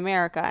anywhere in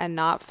America and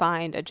not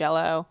find a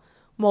Jell-O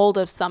mold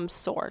of some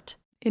sort.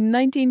 In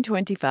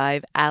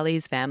 1925,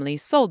 Allie's family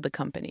sold the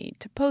company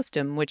to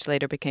Postum, which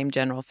later became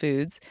General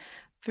Foods,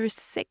 for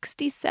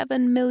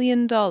 $67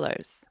 million,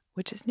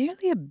 which is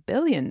nearly $1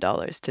 billion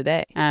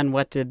today. And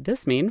what did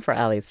this mean for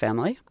Allie's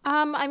family?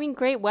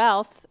 Great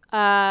wealth,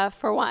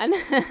 for one.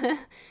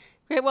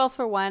 Great. Well,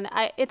 for one,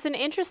 it's an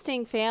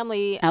interesting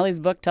family. Allie's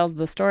book tells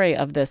the story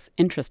of this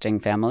interesting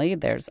family.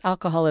 There's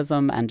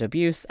alcoholism and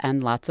abuse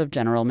and lots of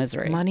general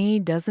misery. Money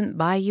doesn't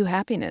buy you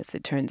happiness,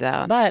 it turns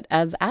out. But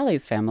as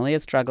Allie's family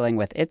is struggling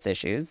with its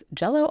issues,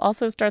 Jell-O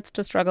also starts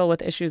to struggle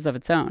with issues of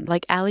its own.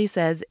 Like Allie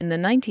says, in the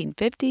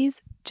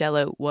 1950s,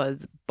 Jell-O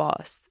was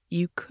boss.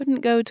 You couldn't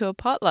go to a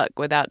potluck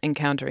without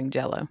encountering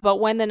Jell-O. But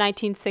when the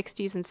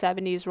 1960s and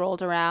 70s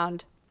rolled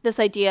around, this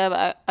idea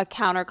of a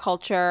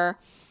counterculture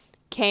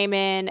came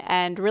in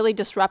and really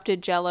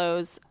disrupted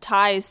Jell-O's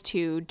ties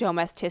to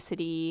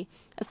domesticity,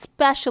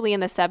 especially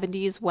in the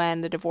 70s when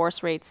the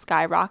divorce rates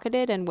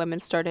skyrocketed and women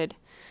started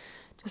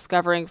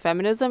discovering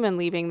feminism and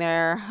leaving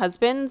their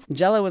husbands.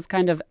 Jell-O was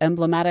kind of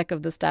emblematic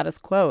of the status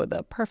quo,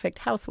 the perfect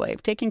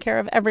housewife, taking care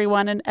of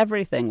everyone and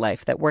everything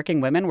life that working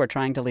women were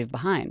trying to leave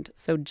behind.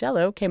 So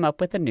Jell-O came up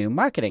with a new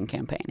marketing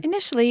campaign.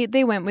 Initially,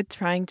 they went with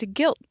trying to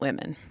guilt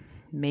women.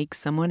 Make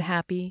someone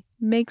happy,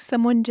 make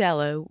someone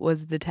Jell-O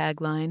was the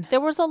tagline.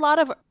 There was a lot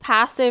of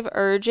passive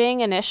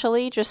urging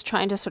initially, just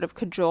trying to sort of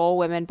cajole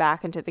women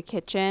back into the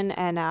kitchen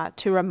and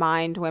to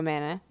remind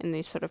women in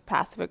these sort of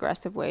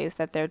passive-aggressive ways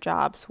that their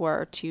jobs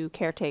were to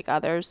caretake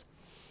others.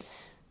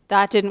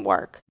 That didn't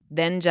work.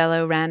 Then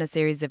Jell-O ran a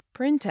series of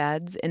print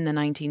ads in the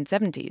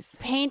 1970s.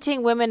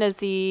 Painting women as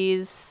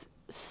these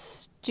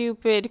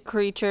stupid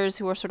creatures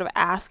who were sort of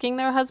asking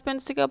their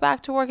husbands to go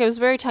back to work. It was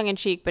very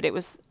tongue-in-cheek, but it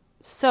was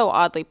so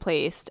oddly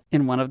placed.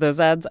 In one of those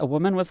ads, a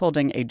woman was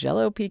holding a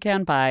Jell-O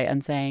pecan pie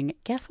and saying,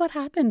 "Guess what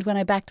happened when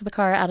I backed the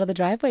car out of the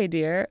driveway,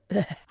 dear?"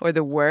 Or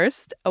the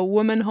worst, a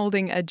woman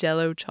holding a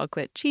Jell-O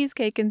chocolate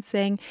cheesecake and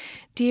saying,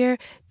 "Dear,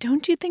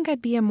 don't you think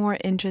I'd be a more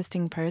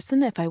interesting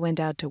person if I went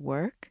out to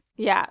work?"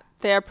 Yeah,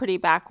 they're pretty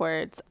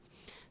backwards.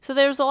 So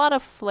there's a lot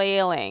of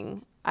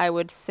flailing, I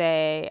would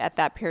say, at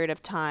that period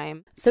of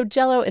time. So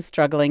Jell-O is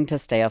struggling to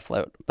stay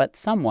afloat, but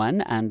someone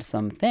and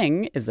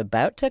something is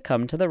about to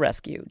come to the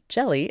rescue.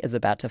 Jelly is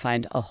about to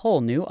find a whole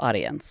new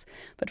audience.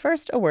 But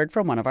first, a word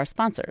from one of our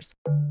sponsors.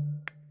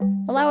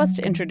 Allow us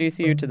to introduce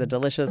you to the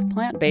delicious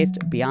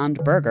plant-based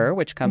Beyond Burger,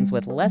 which comes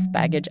with less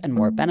baggage and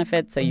more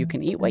benefits so you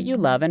can eat what you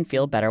love and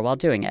feel better while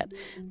doing it.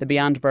 The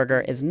Beyond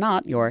Burger is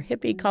not your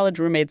hippie college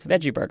roommate's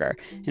veggie burger.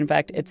 In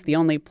fact, it's the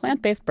only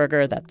plant-based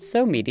burger that's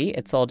so meaty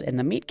it's sold in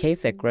the meat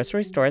case at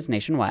grocery stores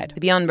nationwide. The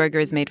Beyond Burger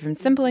is made from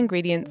simple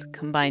ingredients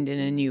combined in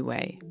a new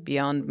way.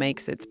 Beyond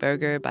makes its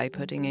burger by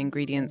putting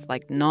ingredients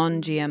like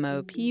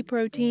non-GMO pea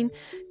protein,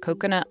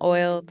 coconut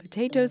oil,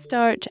 potato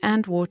starch,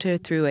 and water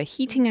through a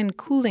heating and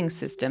cooling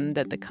system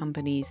that the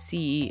company's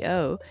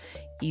CEO,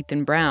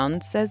 Ethan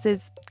Brown, says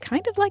is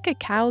kind of like a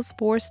cow's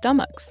four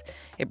stomachs.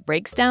 It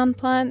breaks down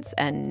plants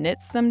and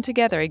knits them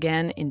together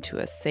again into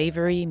a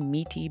savory,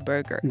 meaty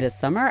burger. This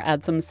summer,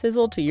 add some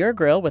sizzle to your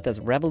grill with this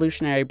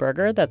revolutionary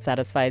burger that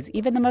satisfies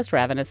even the most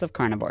ravenous of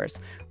carnivores.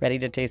 Ready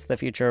to taste the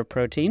future of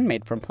protein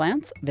made from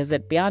plants?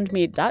 Visit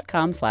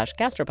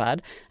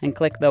beyondmeat.com/gastropod and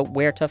click the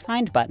Where to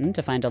Find button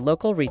to find a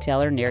local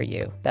retailer near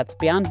you. That's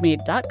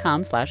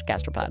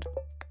beyondmeat.com/gastropod.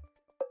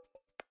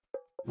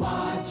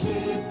 Watch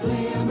it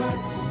glimmer,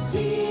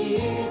 see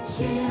it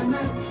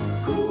shimmer,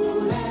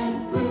 cool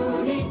and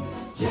fruity.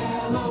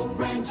 Jell-O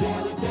brand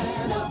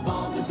gelatin of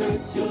all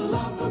desserts, you'll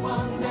love the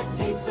one that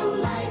tastes so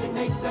light and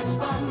makes such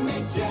fun.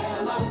 Make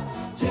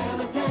Jell-O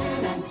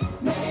gelatin and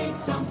make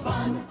some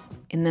fun.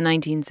 In the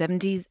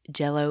 1970s,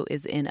 Jell-O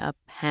is in a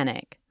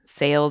panic.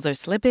 Sales are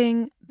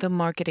slipping. The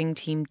marketing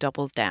team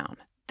doubles down.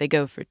 They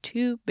go for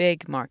two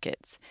big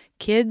markets,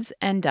 kids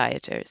and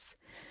dieters.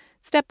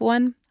 Step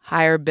 1.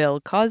 Hire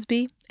Bill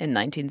Cosby in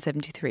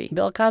 1973.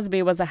 Bill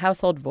Cosby was a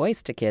household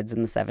voice to kids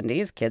in the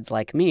 70s, kids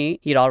like me.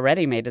 He'd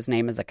already made his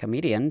name as a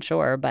comedian,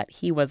 sure, but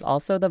he was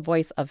also the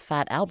voice of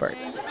Fat Albert.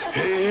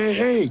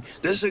 Hey,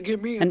 this'll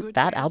give me a And good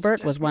Fat chance Albert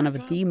to was test one my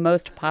of the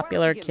most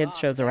popular kids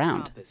shows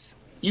around.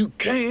 You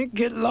can't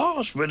get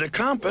lost with a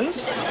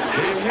compass.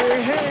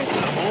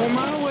 Hey, on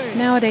my way.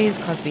 Nowadays,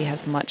 Cosby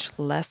has much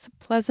less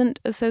pleasant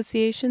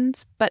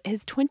associations, but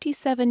his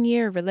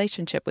 27-year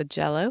relationship with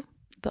Jell-O,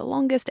 the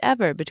longest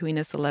ever between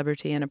a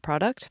celebrity and a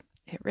product,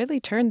 it really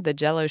turned the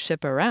Jell-O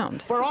ship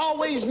around. For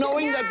always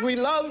knowing that we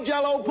love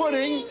Jell-O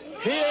pudding,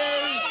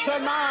 here's to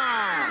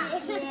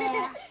Mom.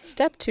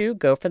 Step 2,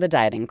 go for the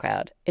dieting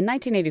crowd. In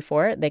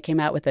 1984, they came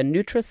out with a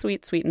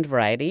NutraSweet sweetened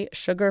variety,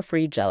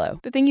 sugar-free Jell-O.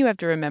 The thing you have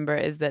to remember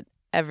is that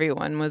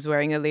everyone was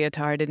wearing a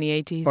leotard in the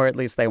 80s. Or at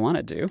least they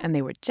wanted to. And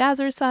they were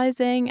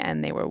jazzercising,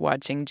 and they were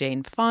watching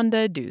Jane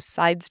Fonda do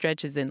side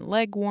stretches in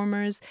leg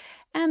warmers,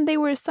 and they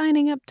were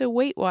signing up to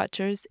Weight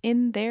Watchers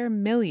in their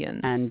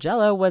millions. And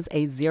Jell-O was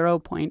a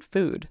 0-point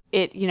food.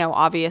 It,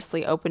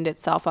 obviously opened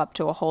itself up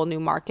to a whole new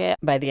market.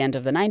 By the end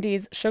of the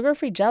 90s,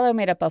 sugar-free Jell-O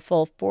made up a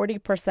full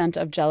 40%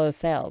 of Jell-O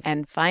sales.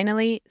 And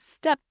finally,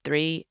 step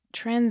 3,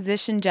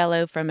 transition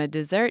Jell-O from a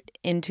dessert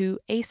into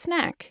a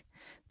snack.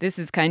 This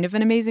is kind of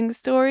an amazing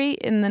story.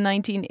 In the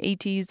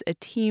 1980s, a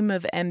team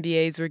of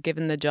MBAs were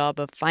given the job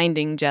of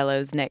finding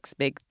Jell-O's next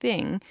big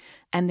thing,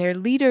 and their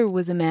leader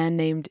was a man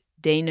named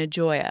Dana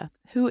Gioia,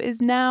 who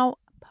is now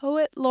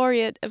Poet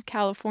Laureate of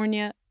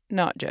California,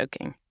 not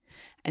joking.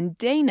 And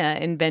Dana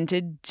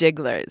invented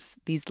jigglers,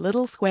 these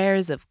little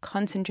squares of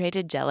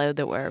concentrated Jell-O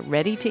that were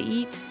ready to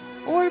eat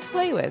or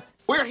play with.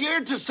 We're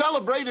here to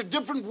celebrate a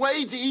different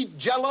way to eat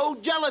Jell-O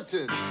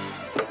gelatin.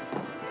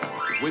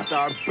 With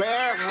our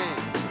bare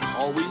hands.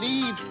 All we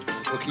need,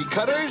 cookie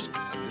cutters,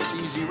 this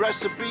easy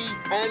recipe,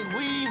 and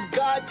we've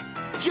got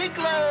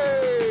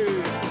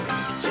jigglers!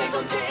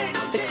 Jiggle,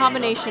 jiggle, The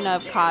combination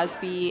of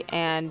Cosby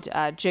and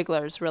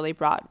jigglers really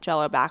brought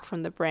Jell-O back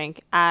from the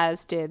brink,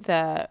 as did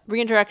the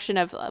reintroduction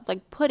of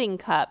like pudding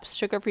cups,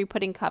 sugar-free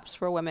pudding cups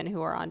for women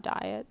who are on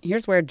diets.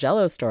 Here's where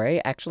Jell-O's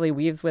story actually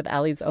weaves with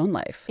Allie's own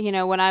life. You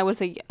know, when I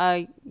was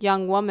a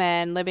young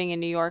woman living in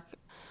New York,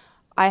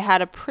 I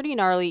had a pretty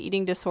gnarly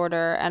eating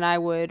disorder, and I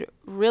would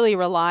really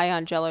rely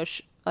on Jell-O,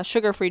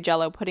 sugar-free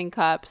Jell-O pudding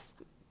cups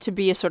to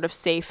be a sort of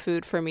safe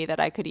food for me that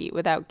I could eat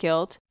without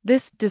guilt.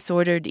 This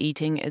disordered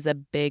eating is a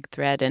big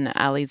thread in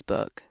Allie's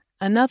book.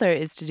 Another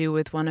is to do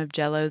with one of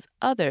Jell-O's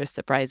other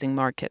surprising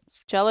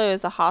markets. Jell-O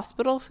is a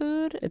hospital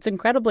food. It's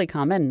incredibly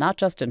common, not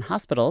just in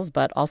hospitals,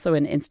 but also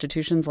in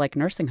institutions like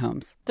nursing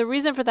homes. The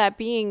reason for that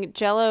being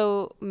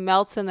Jell-O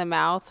melts in the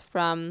mouth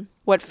from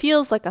what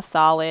feels like a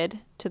solid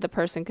to the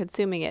person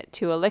consuming it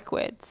to a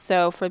liquid.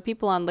 So for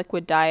people on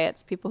liquid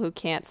diets, people who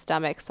can't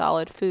stomach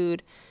solid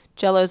food,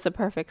 Jell-O's the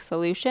perfect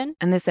solution.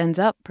 And this ends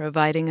up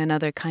providing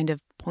another kind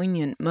of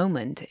poignant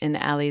moment in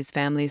Allie's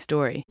family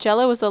story.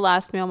 Jell-O was the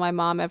last meal my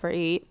mom ever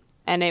ate,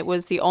 and it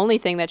was the only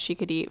thing that she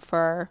could eat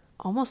for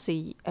almost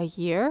a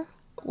year,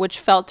 which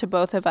felt to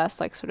both of us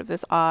like sort of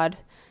this odd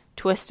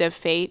twist of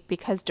fate,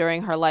 because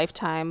during her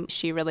lifetime,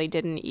 she really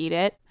didn't eat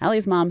it.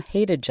 Allie's mom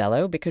hated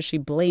Jell-O because she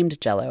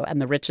blamed Jell-O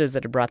and the riches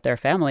it had brought their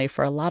family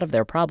for a lot of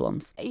their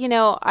problems. You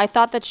know, I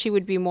thought that she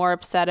would be more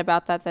upset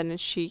about that than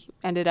she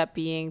ended up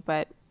being,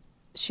 but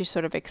she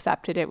sort of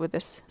accepted it with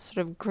this sort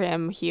of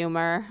grim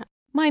humor.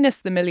 Minus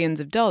the millions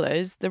of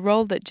dollars, the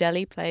role that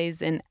jelly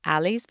plays in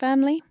Allie's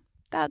family,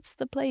 that's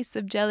the place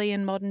of jelly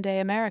in modern-day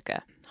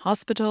America.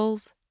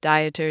 Hospitals,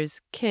 dieters,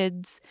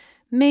 kids,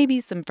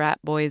 maybe some frat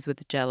boys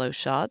with Jell-O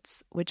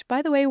shots, which,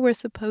 by the way, were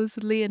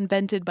supposedly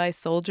invented by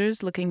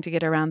soldiers looking to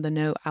get around the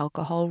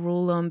no-alcohol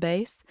rule on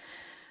base.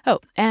 Oh,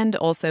 and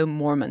also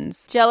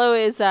Mormons. Jell-O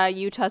is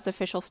Utah's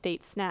official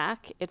state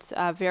snack. It's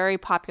very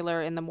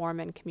popular in the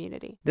Mormon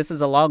community. This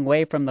is a long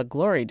way from the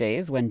glory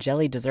days when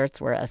jelly desserts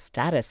were a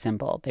status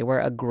symbol. They were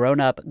a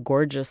grown-up,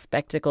 gorgeous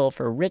spectacle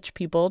for rich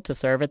people to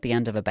serve at the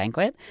end of a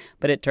banquet.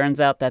 But it turns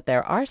out that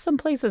there are some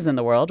places in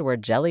the world where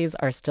jellies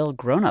are still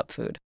grown-up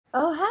food.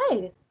 Oh,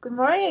 hi. Good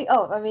morning.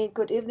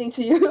 Good evening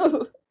to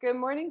you. Good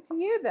morning to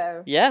you,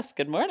 though. Yes,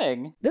 good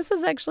morning. This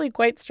is actually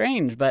quite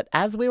strange, but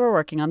as we were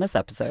working on this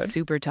episode...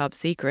 Super top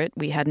secret.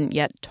 We hadn't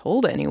yet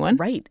told anyone.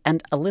 Right.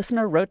 And a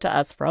listener wrote to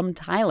us from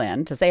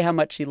Thailand to say how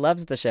much she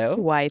loves the show.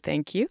 Why,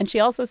 thank you. And she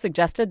also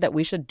suggested that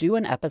we should do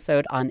an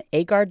episode on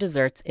agar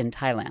desserts in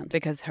Thailand.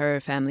 Because her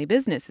family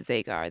business is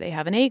agar. They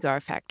have an agar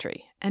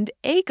factory. And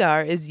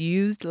agar is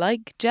used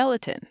like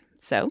gelatin.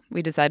 So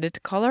we decided to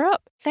call her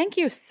up. Thank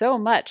you so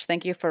much.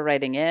 Thank you for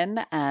writing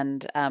in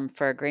and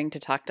for agreeing to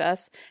talk to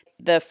us.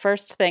 The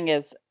first thing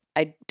is,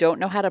 I don't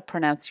know how to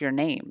pronounce your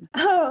name.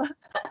 Oh,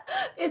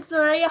 it's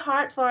very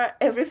hard for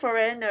every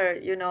foreigner,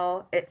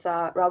 It's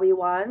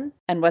Raviwan.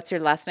 And what's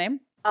your last name?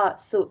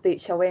 Suti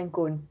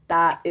Chawenkun.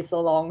 That is a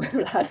long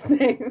last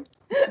name.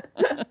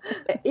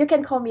 You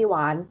can call me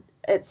Wan.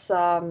 It's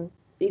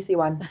easy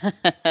one.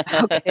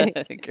 Okay,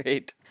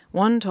 great.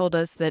 One told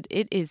us that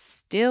it is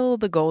still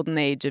the golden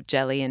age of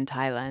jelly in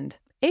Thailand.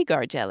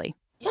 Agar jelly.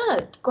 Yeah,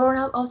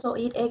 grown-up also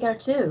eat agar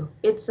too.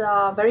 It's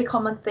a very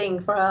common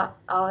thing for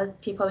our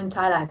people in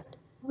Thailand.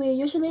 We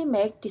usually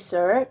make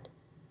dessert.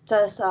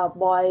 Just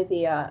boil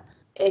the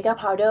agar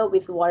powder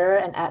with water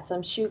and add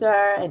some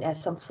sugar and add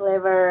some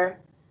flavor.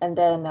 And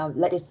then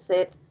let it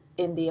sit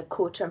in the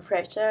cool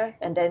temperature.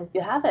 And then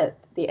you have it,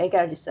 the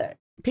agar dessert.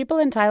 People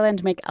in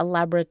Thailand make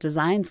elaborate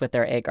designs with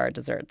their agar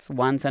desserts.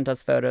 One sent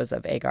us photos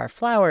of agar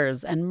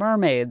flowers and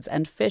mermaids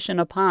and fish in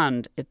a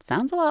pond. It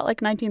sounds a lot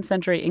like 19th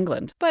century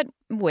England. But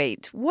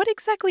wait, what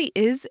exactly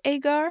is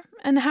agar?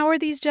 And how are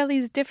these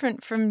jellies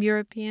different from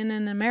European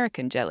and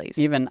American jellies?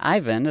 Even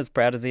Ivan, as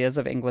proud as he is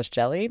of English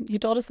jelly, he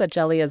told us that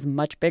jelly is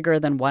much bigger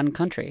than one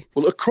country.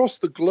 Well, across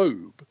the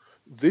globe,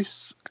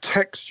 this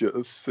texture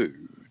of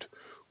food,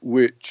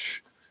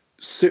 which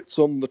sits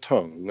on the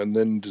tongue and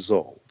then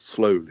dissolves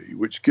slowly,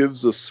 which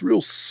gives us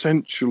real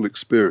sensual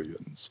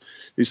experience,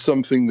 is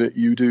something that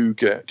you do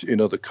get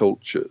in other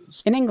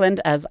cultures. In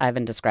England, as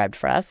Ivan described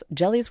for us,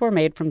 jellies were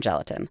made from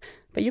gelatin.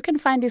 But you can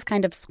find these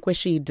kind of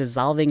squishy,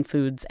 dissolving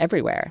foods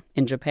everywhere.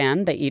 In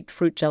Japan, they eat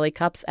fruit jelly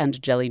cups and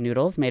jelly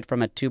noodles made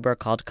from a tuber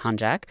called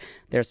konjac.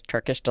 There's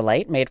Turkish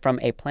delight made from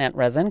a plant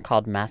resin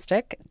called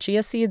mastic.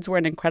 Chia seeds were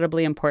an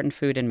incredibly important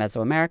food in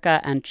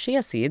Mesoamerica, and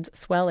chia seeds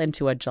swell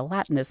into a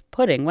gelatinous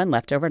pudding when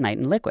left overnight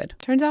in liquid.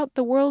 Turns out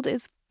the world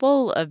is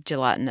full of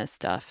gelatinous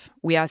stuff.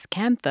 We asked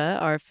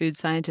Kantha, our food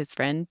scientist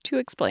friend, to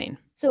explain.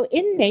 So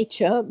in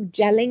nature,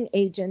 gelling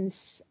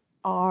agents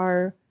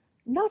are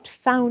not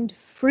found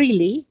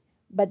freely,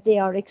 but they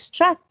are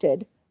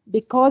extracted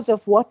because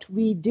of what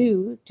we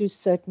do to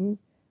certain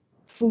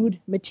food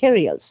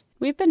materials.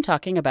 We've been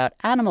talking about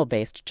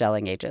animal-based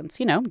gelling agents,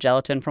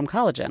 gelatin from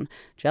collagen.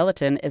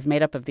 Gelatin is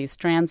made up of these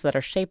strands that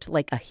are shaped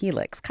like a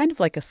helix, kind of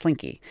like a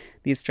slinky.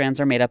 These strands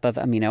are made up of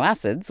amino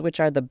acids, which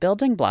are the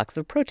building blocks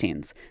of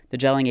proteins. The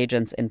gelling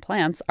agents in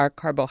plants are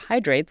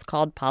carbohydrates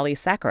called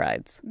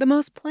polysaccharides. The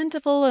most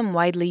plentiful and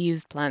widely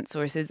used plant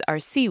sources are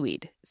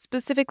seaweed,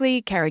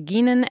 specifically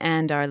carrageenan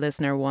and our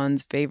listener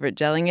Juan's favorite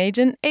gelling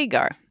agent,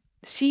 agar.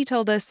 She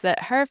told us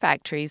that her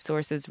factory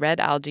sources red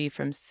algae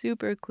from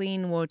super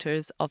clean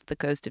waters off the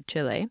coast of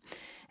Chile.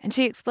 And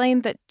she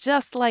explained that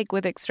just like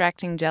with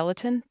extracting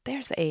gelatin,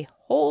 there's a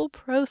whole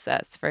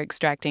process for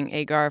extracting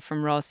agar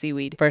from raw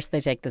seaweed. First,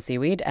 they take the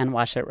seaweed and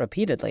wash it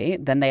repeatedly.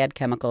 Then they add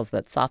chemicals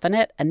that soften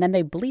it, and then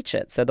they bleach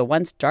it so the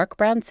once dark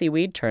brown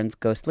seaweed turns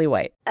ghostly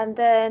white. And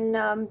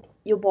then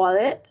you boil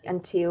it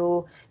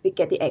until we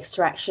get the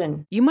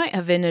extraction. You might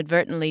have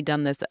inadvertently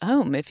done this at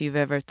home if you've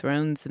ever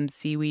thrown some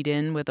seaweed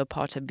in with a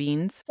pot of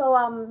beans.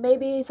 So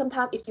maybe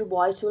sometimes if you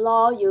boil too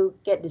long, you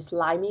get this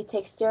slimy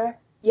texture.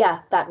 Yeah,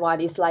 that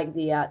one is like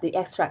the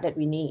extract that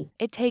we need.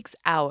 It takes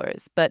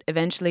hours, but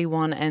eventually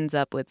one ends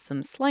up with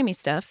some slimy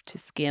stuff to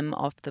skim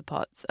off the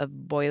pots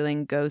of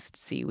boiling ghost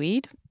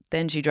seaweed.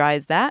 Then she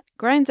dries that,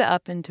 grinds it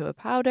up into a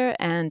powder,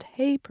 and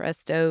hey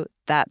presto,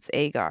 that's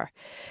agar.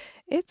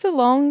 It's a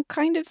long,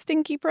 kind of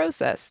stinky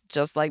process,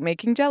 just like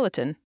making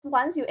gelatin.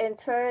 Once you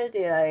enter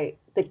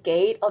the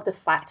gate of the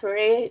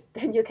factory,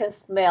 then you can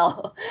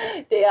smell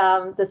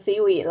the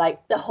seaweed,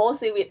 like the whole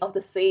seaweed of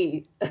the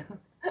sea.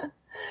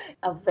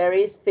 A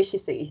very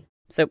fishy.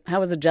 So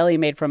how is a jelly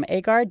made from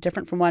agar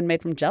different from one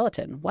made from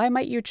gelatin? Why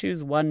might you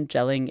choose one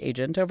gelling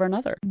agent over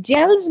another?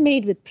 Gels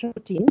made with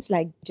proteins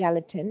like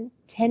gelatin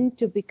tend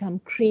to become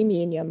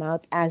creamy in your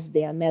mouth as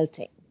they are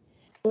melting.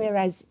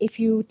 Whereas if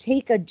you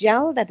take a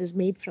gel that is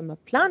made from a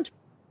plant,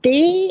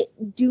 they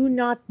do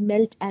not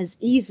melt as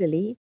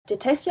easily. The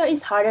texture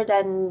is harder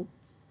than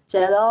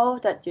Jell-O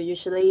that you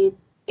usually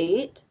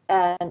eat,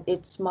 and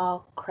it's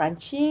more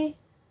crunchy.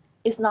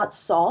 It's not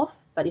soft,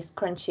 but it's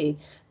crunchy.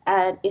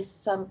 And it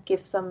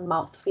gives some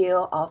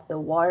mouthfeel of the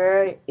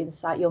water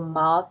inside your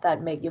mouth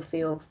that make you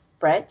feel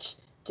fresh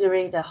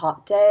during the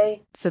hot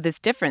day. So this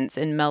difference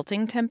in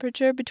melting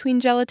temperature between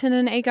gelatin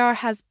and agar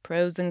has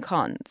pros and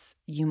cons.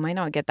 You might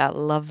not get that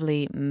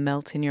lovely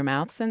melt in your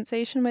mouth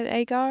sensation with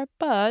agar,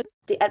 but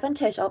the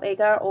advantage of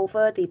agar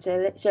over the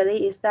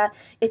jelly is that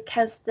it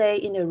can stay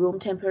in the room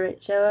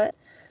temperature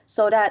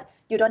so that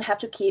you don't have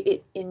to keep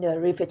it in the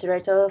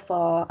refrigerator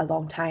for a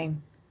long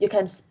time. You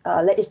can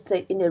let it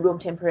sit in the room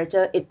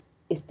temperature. It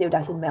still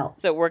doesn't melt.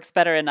 So it works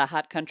better in a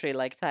hot country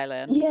like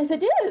Thailand. Yes,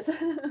 it is.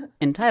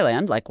 In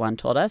Thailand, like Juan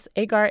told us,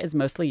 agar is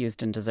mostly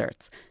used in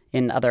desserts.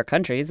 In other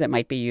countries, it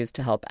might be used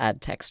to help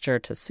add texture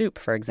to soup,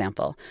 for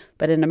example.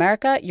 But in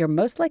America, you're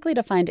most likely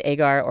to find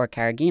agar or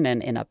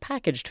carrageenan in a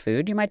packaged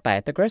food you might buy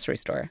at the grocery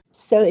store.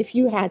 So if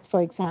you had,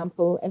 for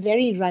example, a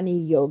very runny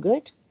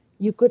yogurt,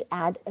 you could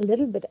add a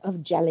little bit of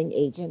gelling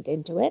agent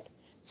into it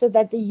so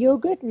that the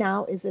yogurt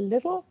now is a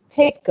little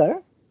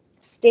thicker,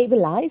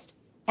 stabilized,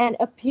 and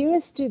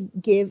appears to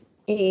give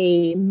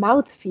a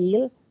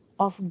mouthfeel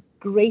of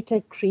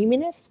greater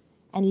creaminess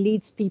and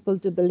leads people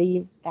to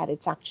believe that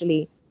it's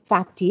actually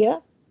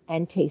fattier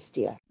and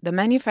tastier. The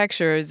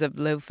manufacturers of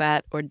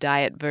low-fat or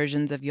diet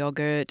versions of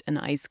yogurt and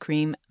ice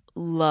cream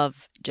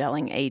love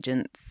gelling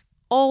agents.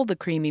 All the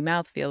creamy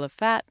mouthfeel of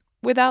fat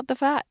without the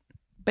fat.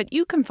 But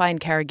you can find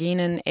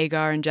carrageenan,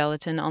 agar, and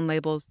gelatin on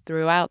labels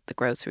throughout the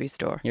grocery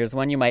store. Here's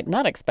one you might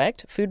not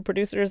expect. Food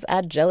producers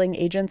add gelling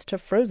agents to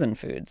frozen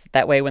foods.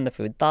 That way, when the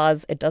food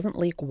thaws, it doesn't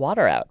leak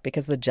water out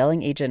because the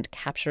gelling agent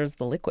captures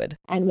the liquid.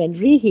 And when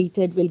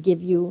reheated, will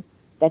give you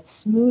that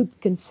smooth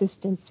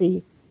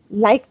consistency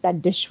like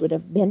that dish would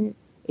have been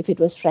if it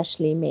was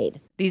freshly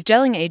made. These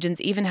gelling agents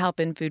even help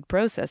in food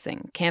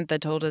processing. Kantha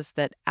told us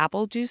that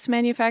apple juice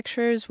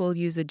manufacturers will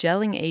use a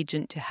gelling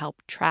agent to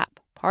help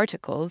trap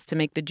particles to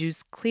make the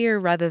juice clear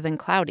rather than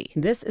cloudy.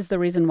 This is the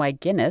reason why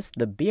Guinness,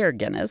 the beer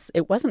Guinness,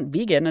 it wasn't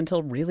vegan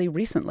until really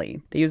recently.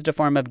 They used a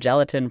form of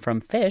gelatin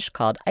from fish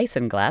called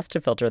isinglass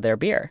to filter their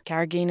beer.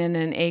 Carrageenan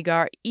and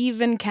agar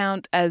even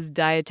count as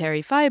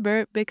dietary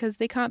fiber because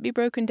they can't be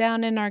broken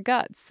down in our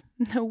guts.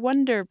 No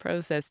wonder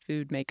processed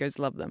food makers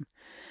love them.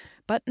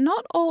 But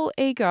not all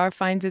agar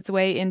finds its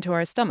way into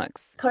our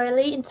stomachs.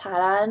 Currently in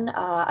Thailand,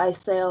 I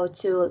sell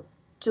two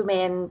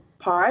main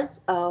parts.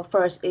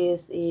 First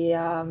is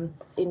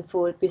in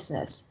food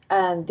business,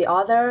 and the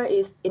other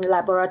is in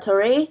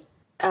laboratory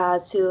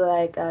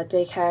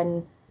they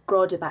can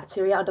grow the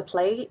bacteria on the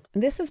plate.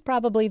 This is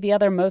probably the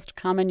other most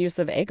common use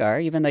of agar,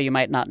 even though you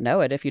might not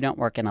know it if you don't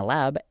work in a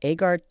lab.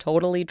 Agar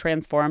totally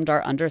transformed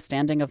our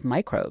understanding of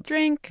microbes.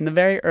 Drink. In the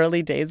very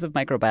early days of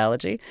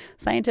microbiology,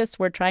 scientists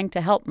were trying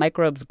to help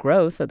microbes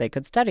grow so they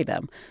could study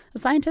them. A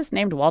scientist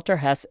named Walter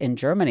Hess in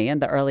Germany in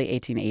the early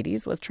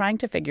 1880s was trying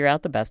to figure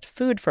out the best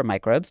food for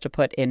microbes to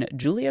put in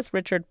Julius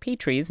Richard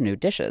Petrie's new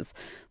dishes.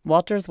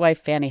 Walter's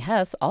wife Fanny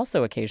Hess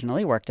also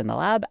occasionally worked in the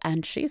lab,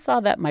 and she saw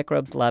that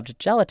microbes loved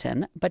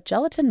gelatin, but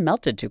gelatin then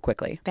melted too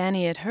quickly.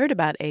 Fanny had heard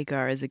about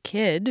agar as a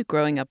kid,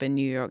 growing up in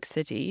New York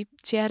City.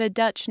 She had a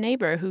Dutch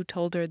neighbor who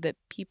told her that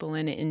people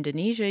in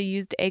Indonesia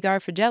used agar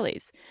for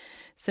jellies.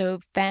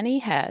 So Fanny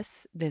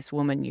Hess, this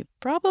woman you've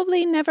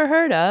probably never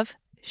heard of,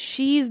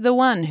 she's the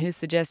one who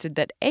suggested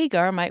that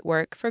agar might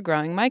work for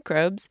growing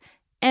microbes,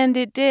 and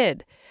it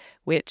did,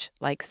 which,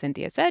 like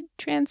Cynthia said,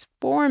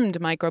 transformed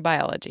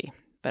microbiology.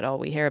 But all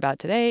we hear about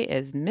today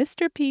is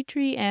Mr.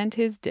 Petrie and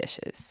his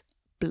dishes.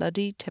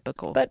 Bloody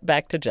typical. But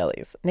back to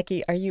jellies.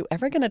 Nikki, are you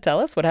ever going to tell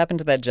us what happened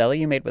to that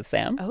jelly you made with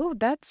Sam? Oh,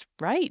 that's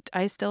right.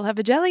 I still have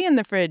a jelly in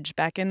the fridge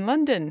back in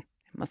London.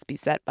 It must be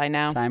set by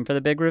now. Time for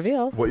the big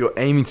reveal. What you're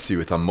aiming to do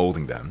with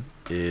unmolding them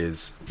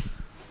is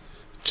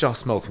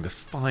just melting the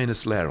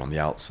finest layer on the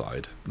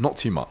outside. Not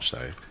too much,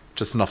 though.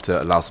 Just enough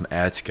to allow some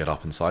air to get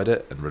up inside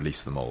it and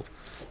release the mold.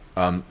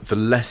 The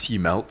less you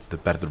melt, the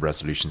better the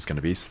resolution is going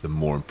to be, so the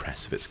more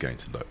impressive it's going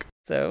to look.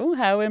 So,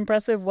 how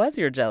impressive was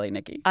your jelly,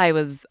 Nikki? I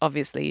was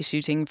obviously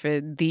shooting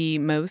for the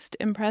most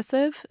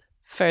impressive.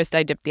 First,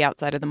 I dipped the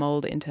outside of the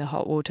mold into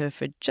hot water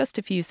for just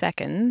a few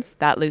seconds.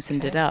 That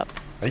loosened it up.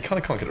 You kind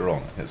of can't get it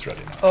wrong. It's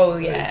ready now. Oh,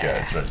 yeah. There you go.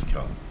 It's ready to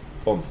come.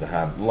 Onto the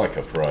hand like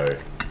a pro.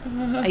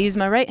 I used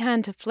my right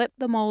hand to flip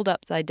the mold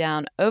upside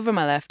down over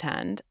my left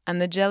hand, and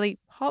the jelly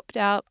popped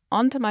out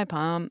onto my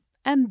palm,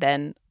 and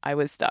then I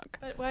was stuck.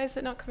 But why is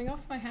it not coming off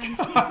my hand?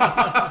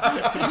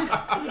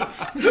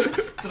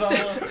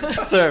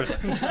 Served.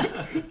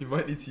 You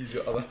might need to use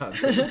your other hand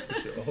to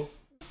push it off.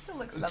 Still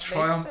looks It's lovely.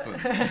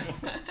 triumphant.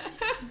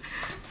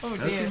 Oh,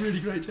 That's dear. a really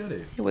great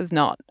jelly. It was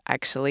not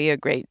actually a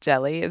great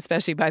jelly,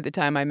 especially by the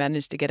time I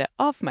managed to get it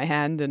off my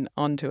hand and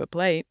onto a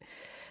plate.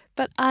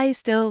 But I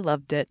still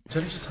loved it.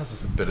 Jelly just has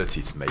this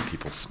ability to make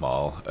people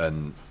smile,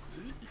 and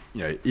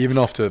even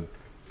after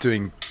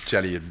doing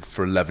jelly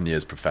for 11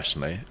 years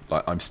professionally,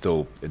 I'm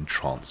still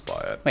entranced by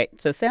it.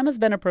 Wait, so Sam has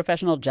been a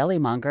professional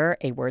jellymonger,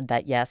 a word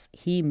that, yes,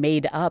 he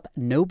made up.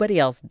 Nobody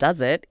else does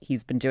it.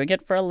 He's been doing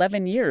it for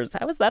 11 years.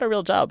 How is that a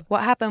real job?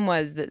 What happened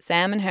was that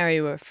Sam and Harry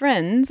were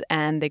friends,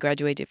 and they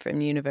graduated from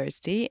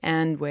university,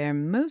 and where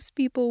most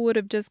people would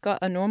have just got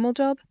a normal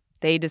job,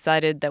 they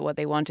decided that what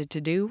they wanted to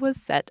do was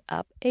set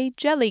up a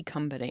jelly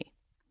company.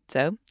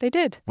 So they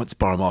did. Went to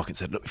Borough Market and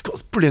said, look, we've got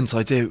this brilliant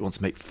idea. We want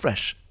to make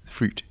fresh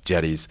fruit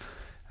jellies.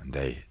 And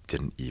they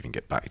didn't even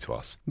get back to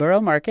us.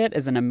 Borough Market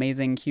is an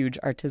amazing, huge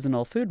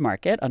artisanal food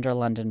market under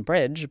London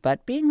Bridge,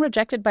 but being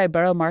rejected by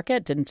Borough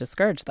Market didn't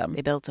discourage them.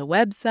 They built a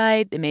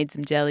website, they made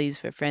some jellies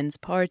for friends'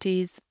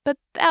 parties, but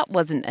that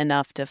wasn't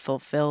enough to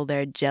fulfill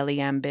their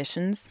jelly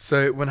ambitions.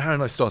 So when Harry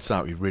and I started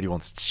out, we really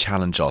wanted to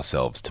challenge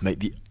ourselves to make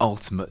the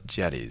ultimate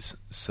jellies.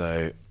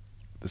 So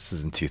this was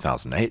in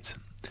 2008.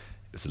 It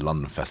was the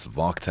London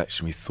Festival of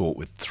Architecture, and we thought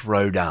we'd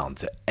throw down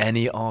to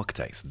any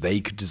architects. They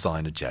could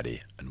design a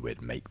jelly, and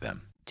we'd make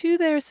them. To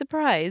their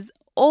surprise,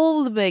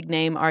 all the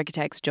big-name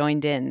architects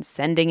joined in,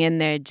 sending in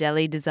their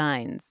jelly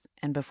designs.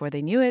 And before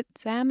they knew it,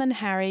 Sam and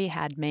Harry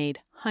had made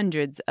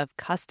hundreds of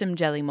custom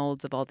jelly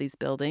molds of all these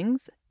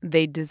buildings.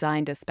 They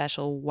designed a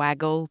special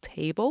waggle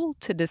table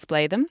to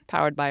display them,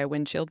 powered by a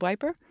windshield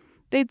wiper.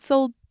 They'd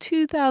sold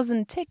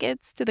 2,000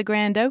 tickets to the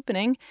grand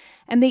opening,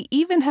 and they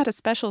even had a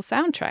special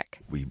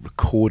soundtrack. We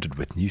recorded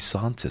with New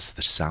Scientists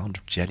the sound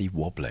of jelly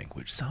wobbling,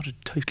 which sounded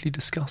totally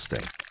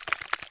disgusting.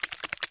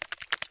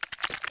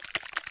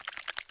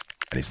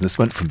 And this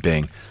went from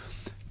being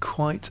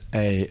quite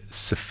a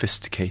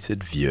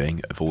sophisticated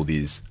viewing of all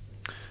these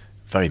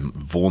very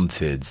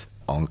vaunted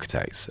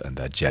architects and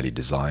their jelly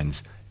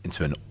designs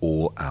into an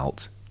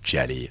all-out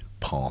jelly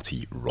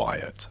party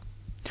riot.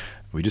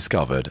 We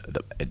discovered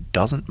that it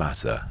doesn't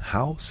matter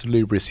how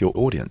salubrious your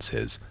audience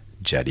is,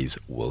 jellies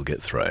will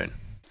get thrown.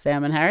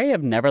 Sam and Harry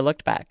have never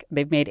looked back.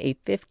 They've made a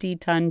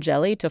 50-ton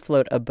jelly to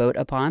float a boat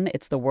upon.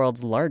 It's the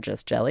world's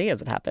largest jelly,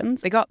 as it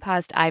happens. They got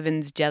past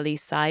Ivan's jelly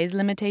size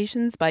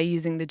limitations by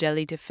using the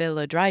jelly to fill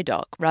a dry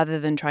dock, rather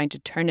than trying to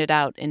turn it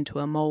out into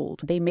a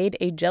mold. They made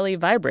a jelly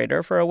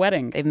vibrator for a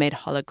wedding. They've made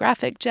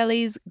holographic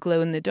jellies,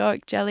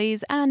 glow-in-the-dark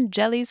jellies, and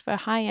jellies for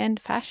high-end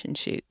fashion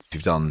shoots.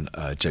 We've done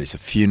jellies for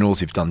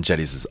funerals. We've done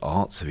jellies as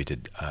art. So we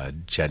did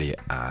jelly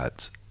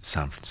at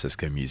San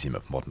Francisco Museum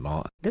of Modern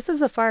Art. This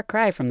is a far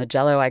cry from the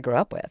Jell-O I grew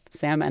up with.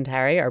 Sam and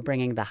Harry are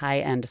bringing the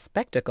high-end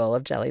spectacle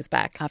of jellies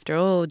back. After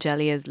all,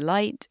 jelly is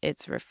light,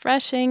 it's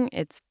refreshing,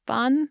 it's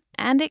fun,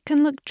 and it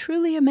can look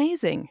truly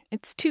amazing.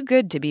 It's too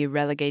good to be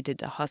relegated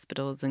to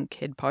hospitals and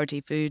kid party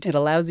food. It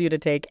allows you to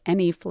take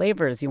any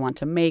flavors you want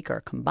to make or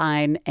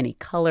combine, any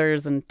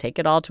colors, and take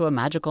it all to a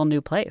magical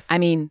new place. I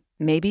mean,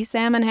 maybe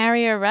Sam and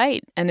Harry are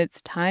right, and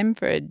it's time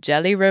for a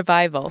jelly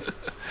revival.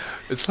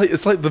 It's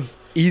like the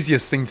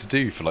easiest thing to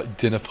do for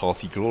dinner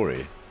party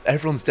glory.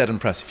 Everyone's dead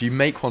impressed. If you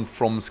make one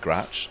from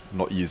scratch,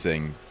 not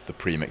using the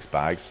pre-mixed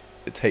bags,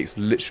 it takes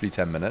literally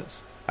 10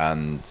 minutes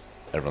and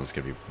everyone's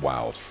going to be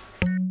wowed.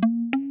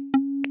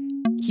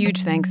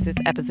 Huge thanks this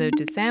episode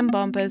to Sam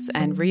Bompas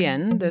and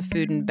Rian, the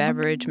food and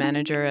beverage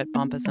manager at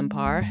Bompas &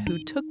 Par,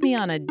 who took me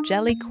on a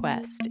jelly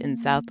quest in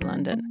South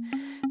London.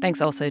 Thanks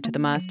also to the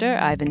master,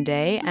 Ivan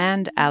Day,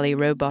 and Ali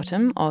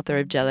Rowbottom, author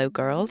of Jell-O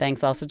Girls.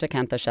 Thanks also to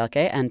Kantha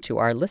Shelke and to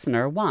our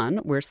listener, Juan.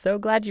 We're so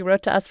glad you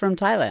wrote to us from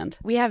Thailand.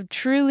 We have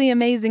truly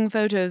amazing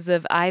photos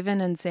of Ivan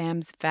and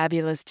Sam's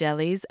fabulous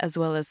jellies, as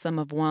well as some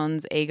of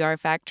Juan's agar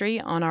factory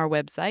on our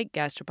website,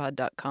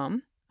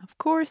 gastropod.com. Of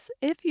course,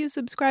 if you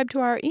subscribe to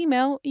our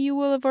email, you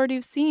will have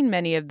already seen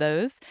many of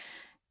those.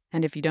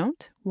 And if you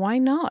don't, why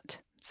not?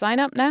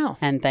 Sign up now.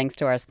 And thanks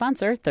to our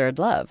sponsor, Third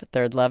Love.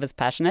 Third Love is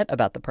passionate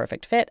about the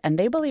perfect fit, and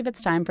they believe it's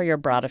time for your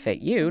bra to fit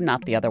you,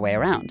 not the other way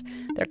around.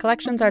 Their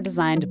collections are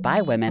designed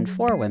by women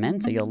for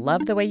women, so you'll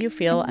love the way you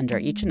feel under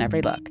each and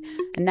every look.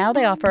 And now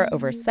they offer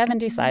over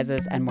 70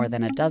 sizes and more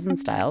than a dozen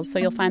styles, so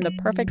you'll find the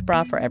perfect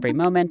bra for every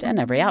moment and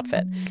every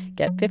outfit.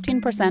 Get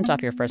 15%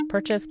 off your first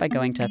purchase by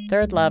going to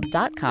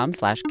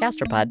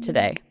thirdlove.com/gastropod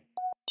today.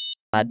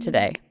 Pod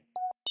today.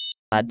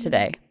 Pod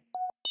today.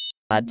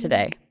 Pod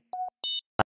today.